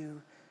rescued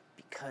you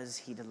because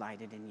he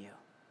delighted in you.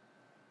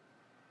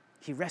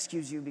 He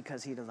rescues you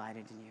because he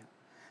delighted in you.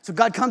 So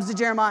God comes to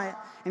Jeremiah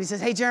and he says,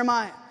 hey,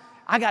 Jeremiah,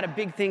 I got a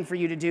big thing for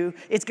you to do.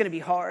 It's going to be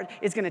hard.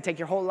 It's going to take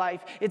your whole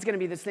life. It's going to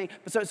be this thing.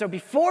 So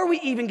before we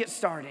even get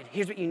started,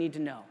 here's what you need to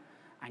know.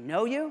 I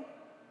know you.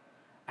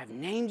 I've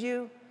named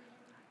you.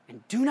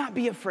 And do not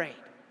be afraid.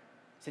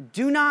 So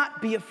do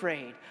not be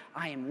afraid.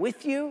 I am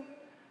with you.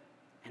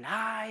 And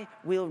I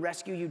will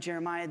rescue you,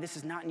 Jeremiah. This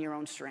is not in your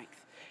own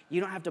strength.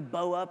 You don't have to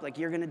bow up like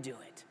you're going to do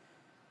it.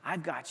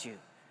 I've got you.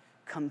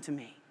 Come to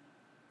me.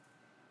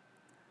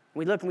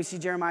 We look and we see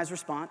Jeremiah's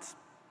response.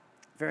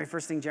 Very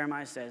first thing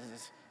Jeremiah says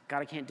is, God,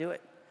 I can't do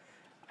it.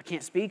 I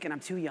can't speak and I'm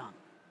too young.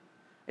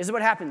 This is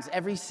what happens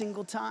every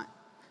single time.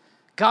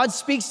 God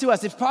speaks to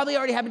us. It's probably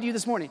already happened to you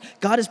this morning.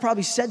 God has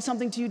probably said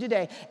something to you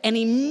today, and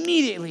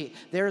immediately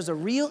there is a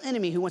real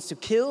enemy who wants to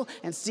kill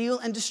and steal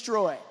and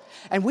destroy.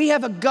 And we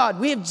have a God,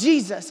 we have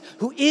Jesus,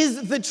 who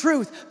is the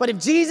truth. But if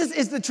Jesus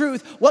is the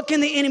truth, what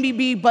can the enemy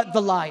be but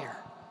the liar?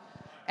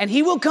 And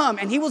he will come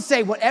and he will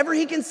say whatever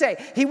he can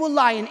say. He will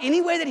lie in any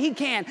way that he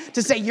can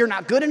to say you're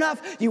not good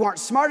enough, you aren't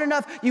smart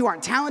enough, you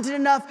aren't talented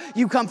enough,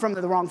 you come from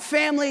the wrong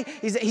family.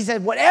 He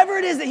said whatever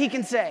it is that he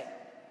can say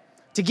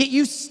to get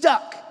you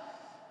stuck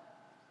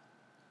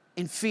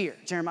in fear.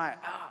 Jeremiah,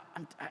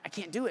 I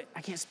can't do it.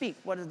 I can't speak.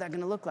 What is that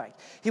going to look like?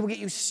 He will get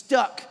you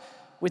stuck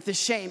with the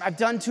shame. I've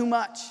done too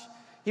much.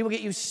 He will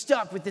get you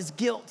stuck with this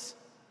guilt.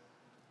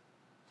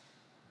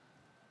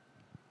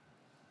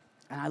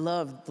 And I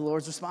love the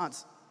Lord's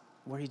response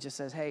where he just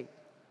says, hey,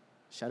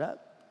 shut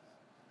up.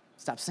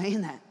 Stop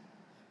saying that.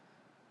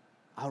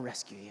 I'll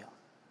rescue you.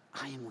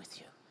 I am with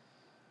you.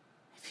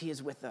 If he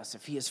is with us,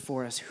 if he is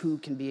for us, who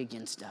can be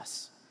against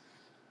us?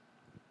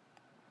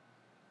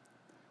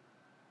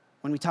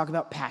 When we talk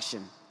about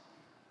passion,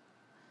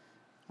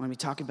 when we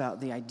talk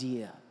about the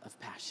idea of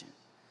passion,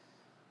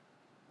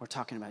 we're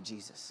talking about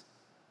Jesus.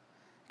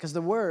 Because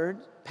the word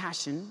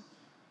passion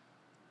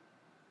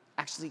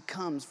actually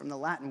comes from the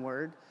Latin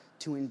word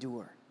to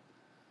endure.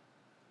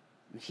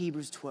 In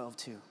Hebrews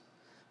 12:2,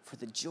 for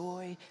the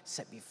joy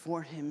set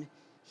before him,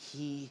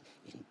 he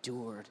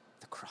endured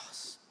the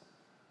cross.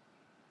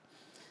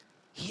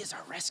 He is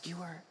our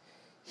rescuer.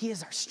 He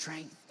is our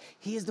strength.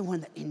 He is the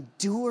one that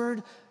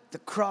endured the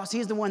cross. He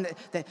is the one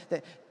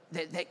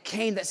that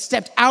came, that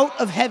stepped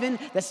out of heaven,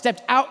 that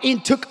stepped out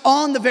and took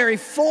on the very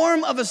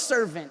form of a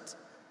servant.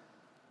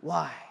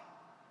 Why?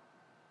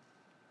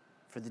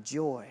 For the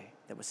joy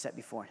that was set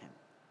before him.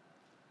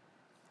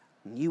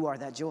 And you are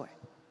that joy.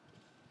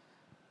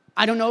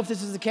 I don't know if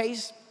this is the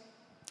case.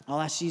 I'll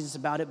ask Jesus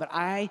about it, but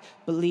I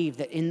believe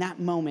that in that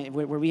moment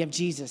where we have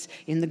Jesus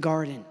in the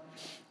garden,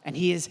 and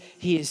he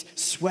is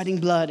sweating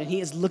blood, and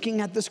he is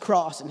looking at this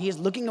cross, and he is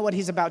looking at what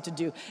he's about to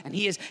do, and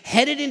he is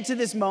headed into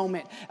this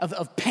moment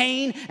of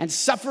pain and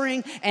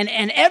suffering, and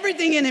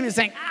everything in him is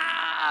saying,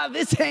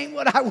 this ain't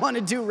what I want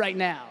to do right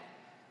now.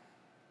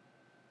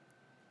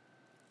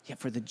 Yet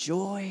for the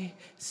joy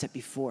set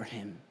before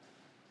him,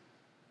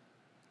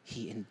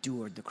 he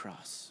endured the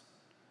cross.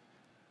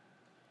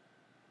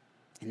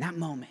 In that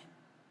moment,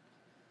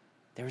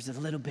 there was a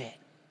little bit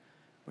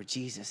where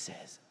Jesus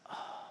says,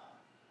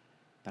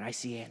 but I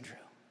see Andrew.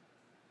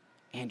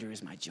 Andrew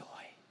is my joy.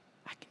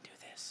 I can do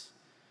this.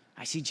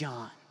 I see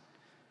John.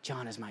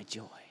 John is my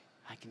joy.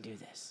 I can do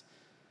this.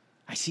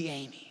 I see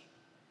Amy.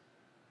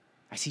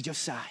 I see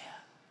Josiah.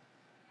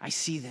 I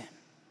see them.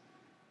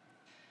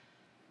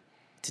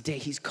 Today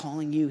he's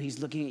calling you. He's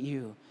looking at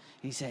you. And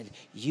he said,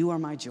 you are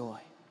my joy.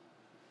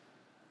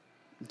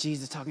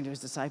 Jesus talking to his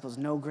disciples,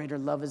 no greater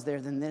love is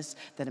there than this,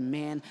 that a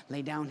man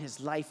lay down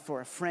his life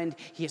for a friend.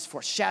 He is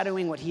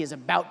foreshadowing what he is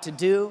about to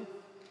do.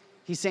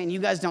 He's saying, you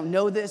guys don't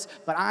know this,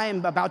 but I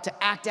am about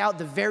to act out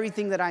the very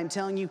thing that I'm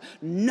telling you.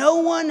 No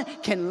one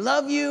can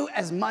love you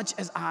as much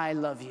as I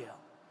love you.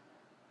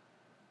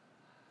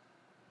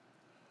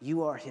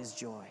 You are his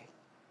joy.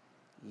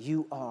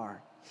 You are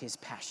his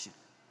passion.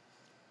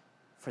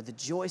 For the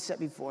joy set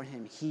before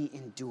him, he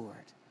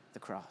endured the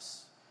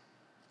cross.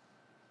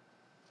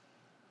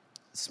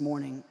 This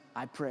morning,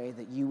 I pray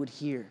that you would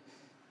hear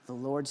the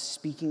Lord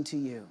speaking to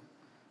you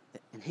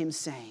and him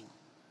saying,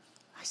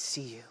 I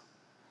see you.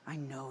 I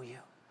know you.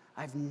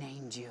 I've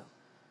named you.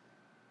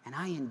 And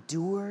I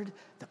endured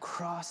the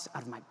cross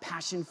out of my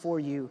passion for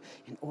you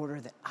in order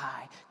that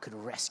I could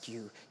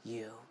rescue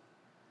you.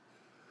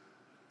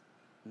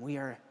 We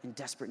are in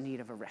desperate need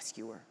of a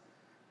rescuer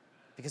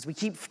because we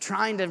keep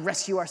trying to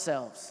rescue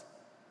ourselves.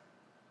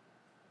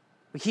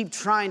 We keep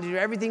trying to do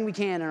everything we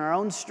can in our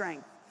own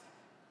strength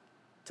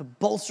to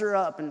bolster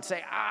up and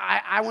say,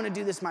 I want to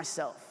do this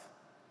myself.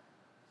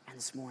 And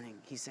this morning,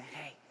 he's saying,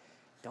 hey,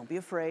 don't be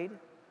afraid.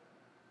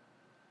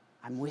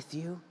 I'm with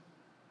you,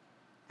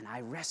 and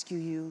I rescue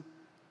you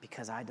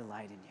because I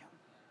delight in you.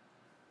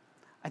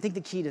 I think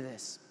the key to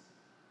this,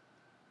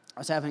 I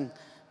was having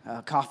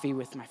coffee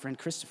with my friend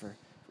Christopher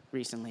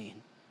recently,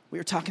 and we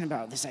were talking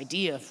about this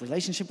idea of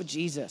relationship with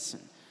Jesus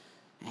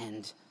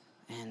and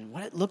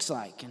what it looks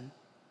like, and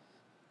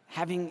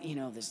having,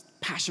 this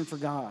passion for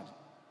God.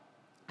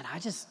 And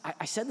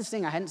I said this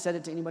thing, I hadn't said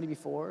it to anybody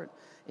before.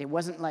 It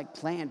wasn't like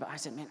planned, but I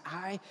said, man,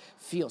 I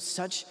feel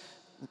such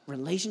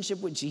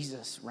relationship with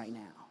Jesus right now.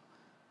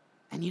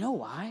 And you know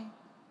why?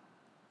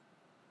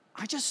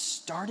 I just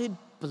started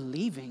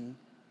believing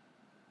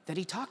that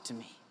he talked to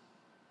me.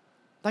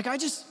 Like I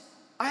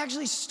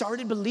actually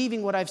started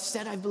believing what I've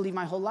said I've believed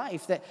my whole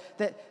life, that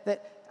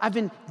I've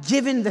been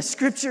given the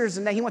scriptures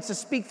and that he wants to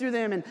speak through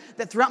them, and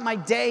that throughout my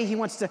day he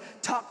wants to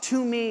talk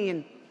to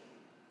me.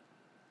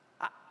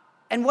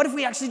 And what if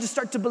we actually just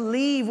start to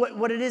believe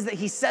what it is that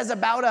he says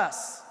about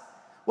us?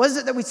 What is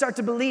it that we start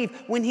to believe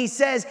when he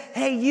says,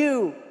 hey,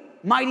 you,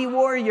 mighty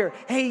warrior.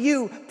 Hey,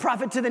 you,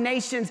 prophet to the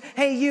nations.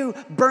 Hey, you,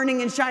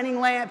 burning and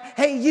shining lamp.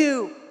 Hey,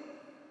 you.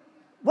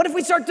 What if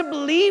we start to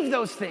believe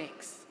those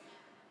things?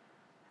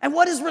 And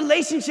what is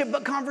relationship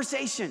but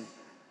conversation?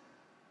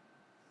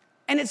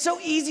 And it's so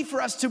easy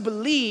for us to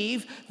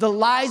believe the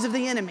lies of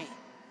the enemy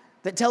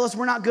that tell us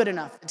we're not good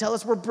enough, that tell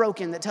us we're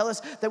broken, that tell us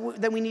that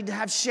we need to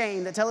have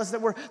shame, that tell us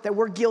that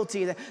we're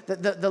guilty,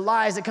 the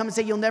lies that come and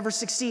say you'll never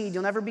succeed,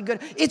 you'll never be good.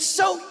 It's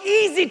so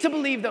easy to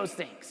believe those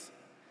things.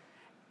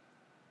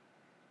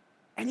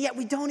 And yet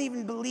we don't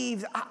even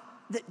believe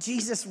that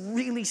Jesus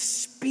really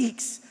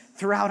speaks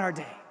throughout our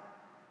day.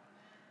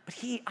 But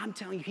I'm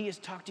telling you, he has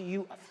talked to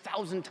you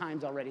 1,000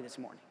 times already this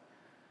morning.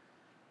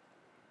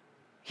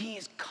 He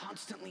is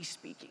constantly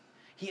speaking.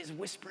 He is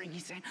whispering.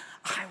 He's saying,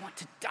 I want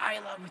to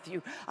dialogue with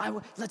you.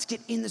 Let's get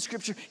in the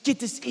scripture. Get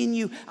this in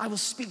you. I will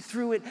speak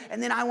through it.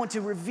 And then I want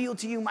to reveal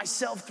to you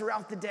myself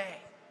throughout the day.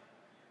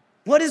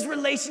 What is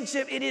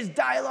relationship? It is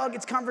dialogue,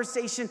 it's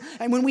conversation.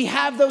 And when we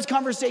have those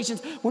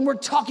conversations, when we're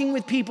talking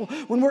with people,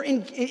 when we're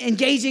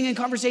engaging in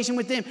conversation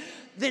with them,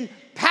 then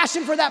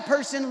passion for that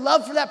person,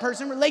 love for that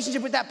person,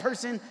 relationship with that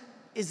person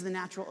is the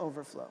natural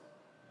overflow.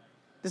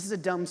 This is a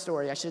dumb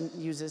story. I shouldn't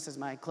use this as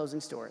my closing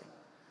story.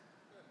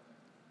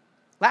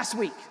 Last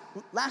week,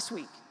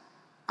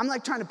 I'm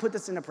like trying to put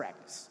this into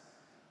practice.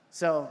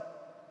 So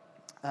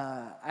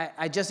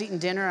I just eaten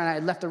dinner and I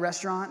left the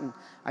restaurant and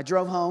I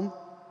drove home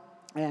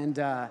and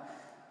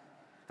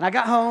I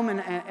got home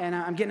and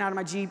I'm getting out of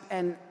my Jeep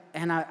and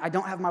I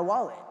don't have my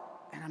wallet.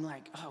 And I'm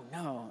like, oh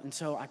no. And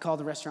so I called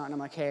the restaurant and I'm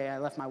like, hey, I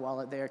left my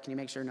wallet there. Can you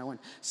make sure no one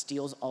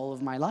steals all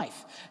of my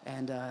life?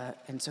 And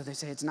so they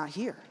say, it's not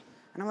here.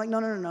 And I'm like,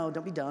 no,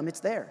 don't be dumb.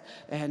 It's there.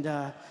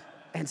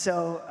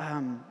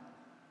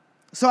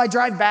 So I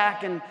drive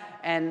back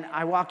and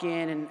I walk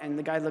in and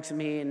the guy looks at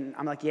me and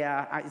I'm like,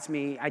 yeah, it's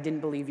me. I didn't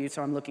believe you,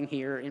 so I'm looking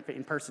here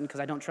in person because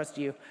I don't trust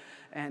you.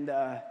 And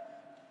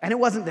it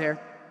wasn't there.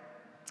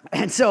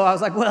 And so I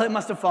was like, well, it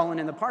must have fallen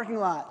in the parking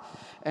lot.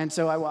 And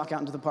so I walk out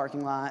into the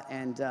parking lot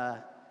and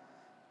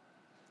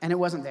it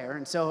wasn't there.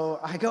 And so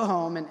I go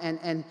home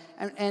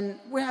and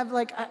we have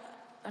like,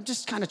 I'm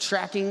just kind of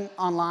tracking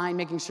online,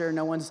 making sure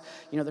no one's,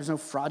 there's no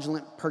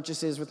fraudulent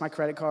purchases with my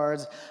credit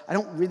cards. I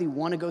don't really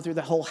want to go through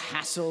the whole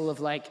hassle of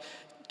like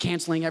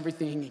canceling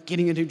everything,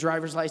 getting a new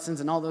driver's license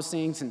and all those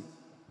things. And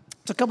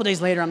so a couple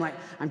days later,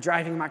 I'm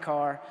driving my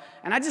car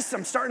and I'm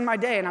starting my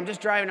day and I'm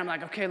just driving. I'm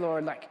like, okay,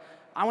 Lord, like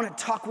I want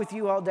to talk with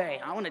you all day.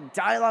 I want to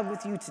dialogue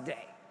with you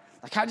today.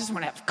 Like I just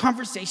want to have a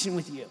conversation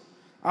with you.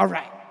 All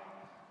right.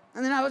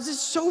 And then I was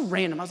just so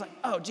random. I was like,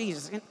 oh,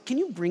 Jesus, can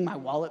you bring my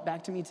wallet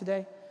back to me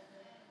today?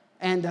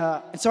 And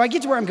so I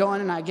get to where I'm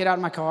going, and I get out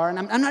of my car, and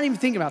I'm not even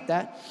thinking about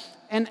that.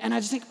 And I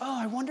just think, oh,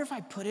 I wonder if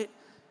I put it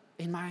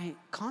in my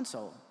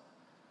console.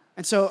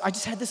 And so I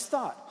just had this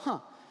thought,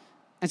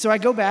 And so I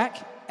go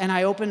back, and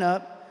I open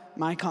up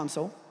my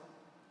console,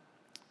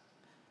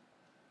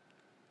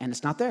 and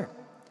it's not there.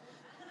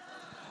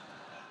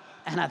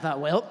 And I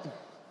thought, well,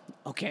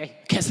 okay,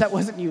 guess that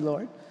wasn't you,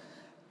 Lord.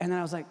 And then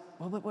I was like,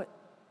 well, what?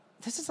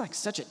 This is like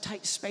such a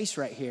tight space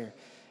right here.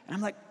 And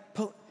I'm like,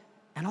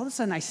 and all of a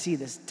sudden I see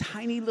this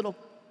tiny little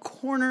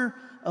corner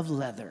of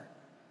leather.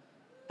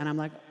 And I'm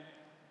like,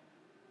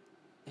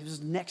 it was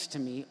next to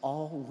me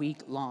all week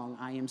long.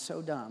 I am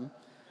so dumb.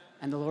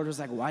 And the Lord was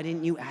like, why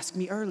didn't you ask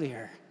me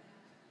earlier?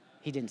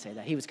 He didn't say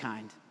that. He was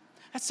kind.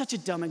 That's such a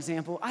dumb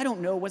example. I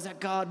don't know. Was that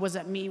God? Was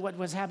that me? What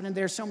was happening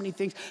there? So many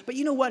things. But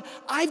you know what?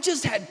 I've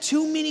just had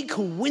too many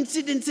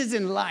coincidences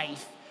in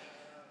life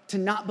to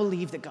not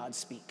believe that God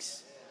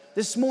speaks.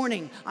 This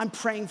morning, I'm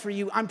praying for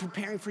you. I'm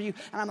preparing for you.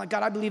 And I'm like,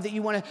 God, I believe that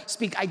you want to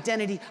speak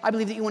identity. I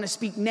believe that you want to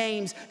speak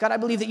names. God, I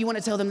believe that you want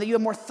to tell them that you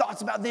have more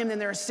thoughts about them than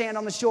there is sand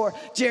on the shore.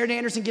 Jared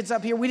Anderson gets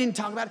up here. We didn't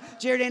talk about it.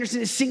 Jared Anderson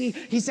is singing.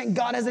 He's saying,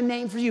 God has a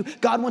name for you.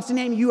 God wants to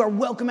name you. You are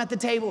welcome at the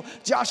table.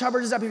 Josh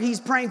Hubbard is up here.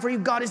 He's praying for you.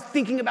 God is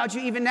thinking about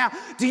you even now.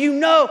 Do you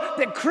know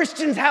that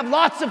Christians have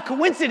lots of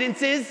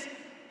coincidences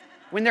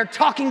when they're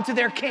talking to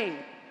their king?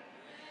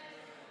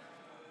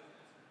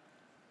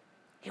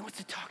 He wants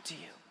to talk to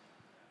you.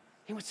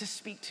 He wants to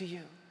speak to you.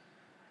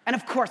 And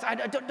of course,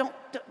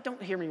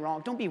 don't hear me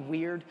wrong. Don't be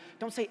weird.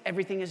 Don't say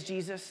everything is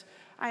Jesus.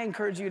 I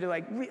encourage you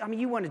to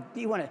you want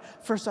to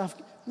first off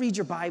read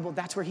your Bible.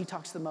 That's where he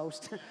talks the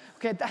most.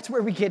 Okay, that's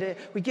where we get it.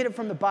 We get it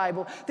from the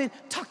Bible. Then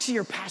talk to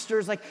your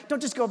pastors. Like,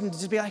 don't just go up and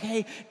just be like,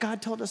 hey, God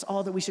told us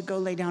all that we should go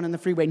lay down in the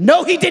freeway.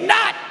 No, he did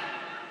not.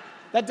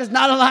 That does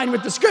not align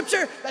with the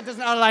scripture. That does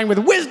not align with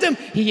wisdom.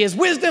 He is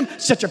wisdom.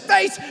 Shut your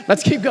face.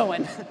 Let's keep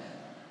going.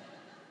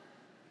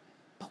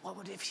 What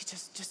would if you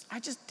I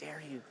just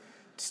dare you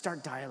to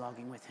start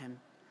dialoguing with him.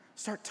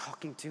 Start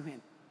talking to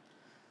him.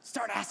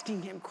 Start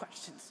asking him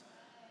questions.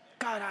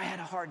 God, I had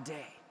a hard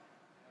day.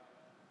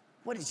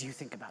 What did you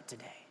think about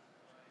today?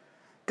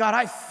 God,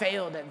 I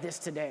failed at this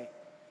today.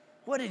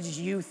 What did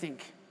you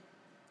think?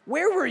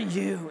 Where were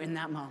you in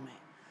that moment?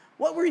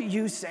 What were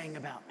you saying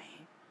about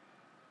me?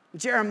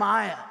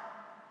 Jeremiah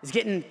is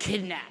getting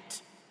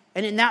kidnapped.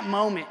 And in that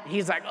moment,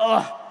 he's like,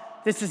 oh,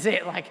 this is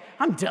it. Like,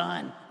 I'm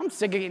done. I'm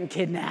sick of getting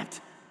kidnapped.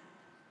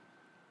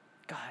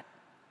 God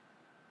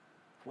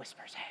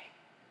whispers, hey,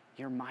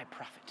 you're my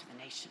prophet to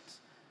the nations.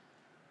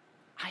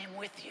 I am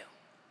with you.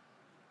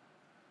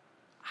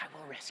 I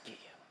will rescue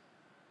you.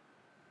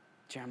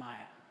 Jeremiah,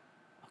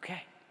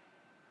 okay.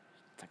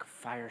 It's like a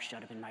fire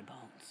shut up in my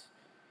bones.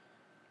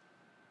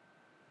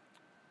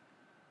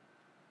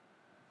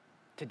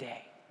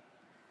 Today,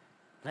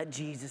 let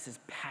Jesus'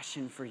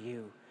 passion for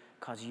you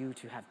cause you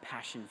to have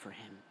passion for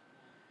him.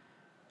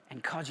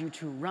 And cause you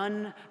to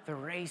run the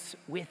race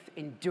with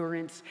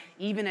endurance,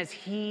 even as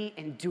he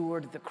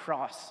endured the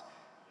cross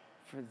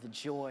for the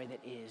joy that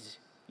is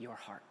your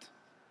heart.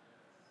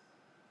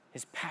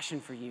 His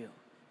passion for you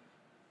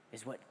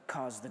is what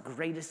caused the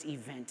greatest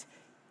event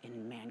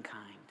in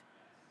mankind.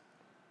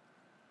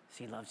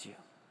 He loves you.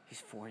 He's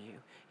for you.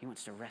 He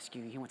wants to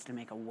rescue you. He wants to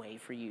make a way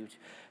for you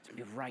to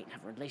be right and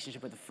have a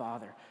relationship with the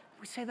Father.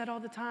 We say that all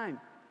the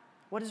time.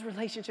 What is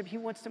relationship? He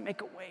wants to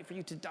make a way for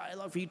you to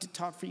dialogue, for you to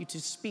talk, for you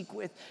to speak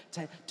with,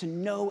 to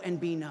know and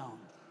be known.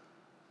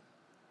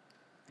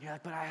 And you're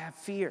like, but I have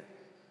fear.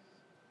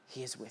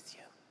 He is with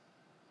you.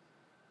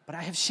 But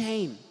I have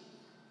shame.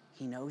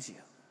 He knows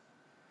you.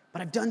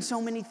 But I've done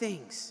so many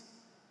things.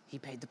 He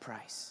paid the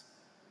price.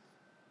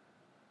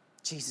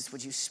 Jesus,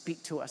 would you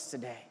speak to us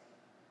today?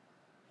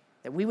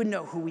 That we would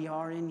know who we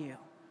are in you.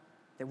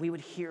 That we would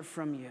hear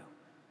from you.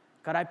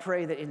 God, I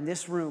pray that in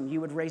this room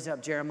you would raise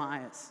up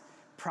Jeremiah's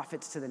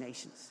prophets to the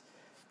nations.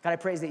 God, I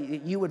pray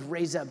that you would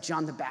raise up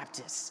John the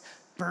Baptist,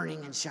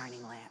 burning and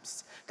shining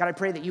lamps. God, I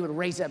pray that you would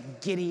raise up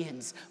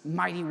Gideon's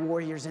mighty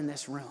warriors in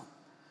this room.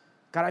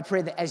 God, I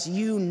pray that as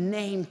you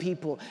name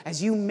people,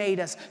 as you made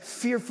us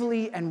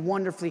fearfully and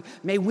wonderfully,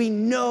 may we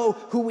know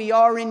who we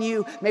are in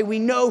you. May we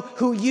know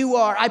who you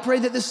are. I pray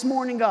that this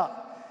morning, God,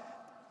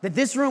 that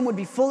this room would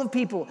be full of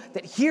people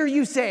that hear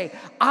you say,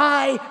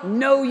 I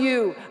know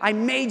you. I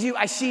made you.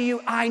 I see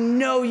you. I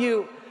know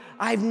you.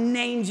 I've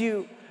named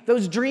you.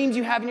 Those dreams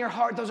you have in your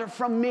heart, those are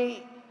from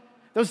me.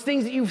 Those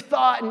things that you've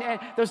thought and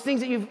those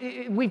things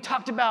that we've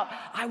talked about,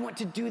 I want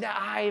to do that.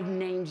 I have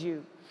named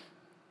you.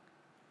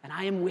 And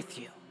I am with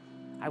you.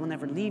 I will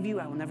never leave you.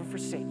 I will never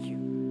forsake you.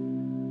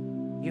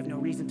 You have no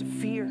reason to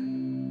fear.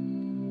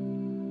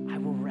 I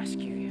will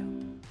rescue you.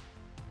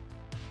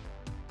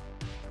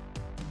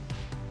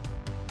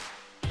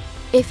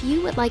 If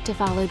you would like to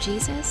follow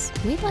Jesus,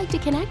 we'd like to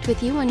connect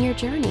with you on your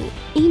journey.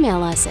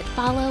 Email us at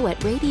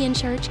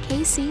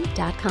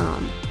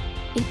follow@radiantchurchkc.com.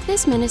 If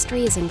this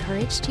ministry has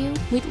encouraged you,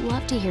 we'd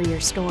love to hear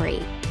your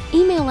story.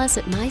 Email us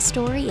at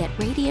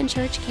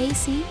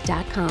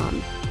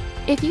mystory@radiantchurchkc.com.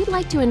 If you'd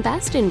like to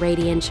invest in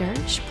Radiant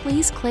Church,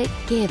 please click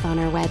Give on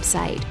our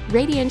website,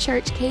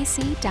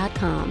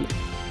 radiantchurchkc.com.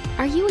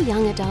 Are you a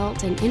young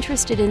adult and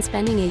interested in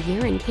spending a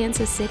year in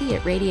Kansas City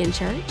at Radiant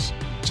Church?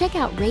 Check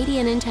out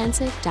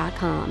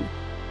radiantintensive.com.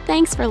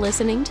 Thanks for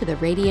listening to the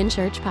Radiant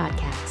Church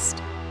podcast.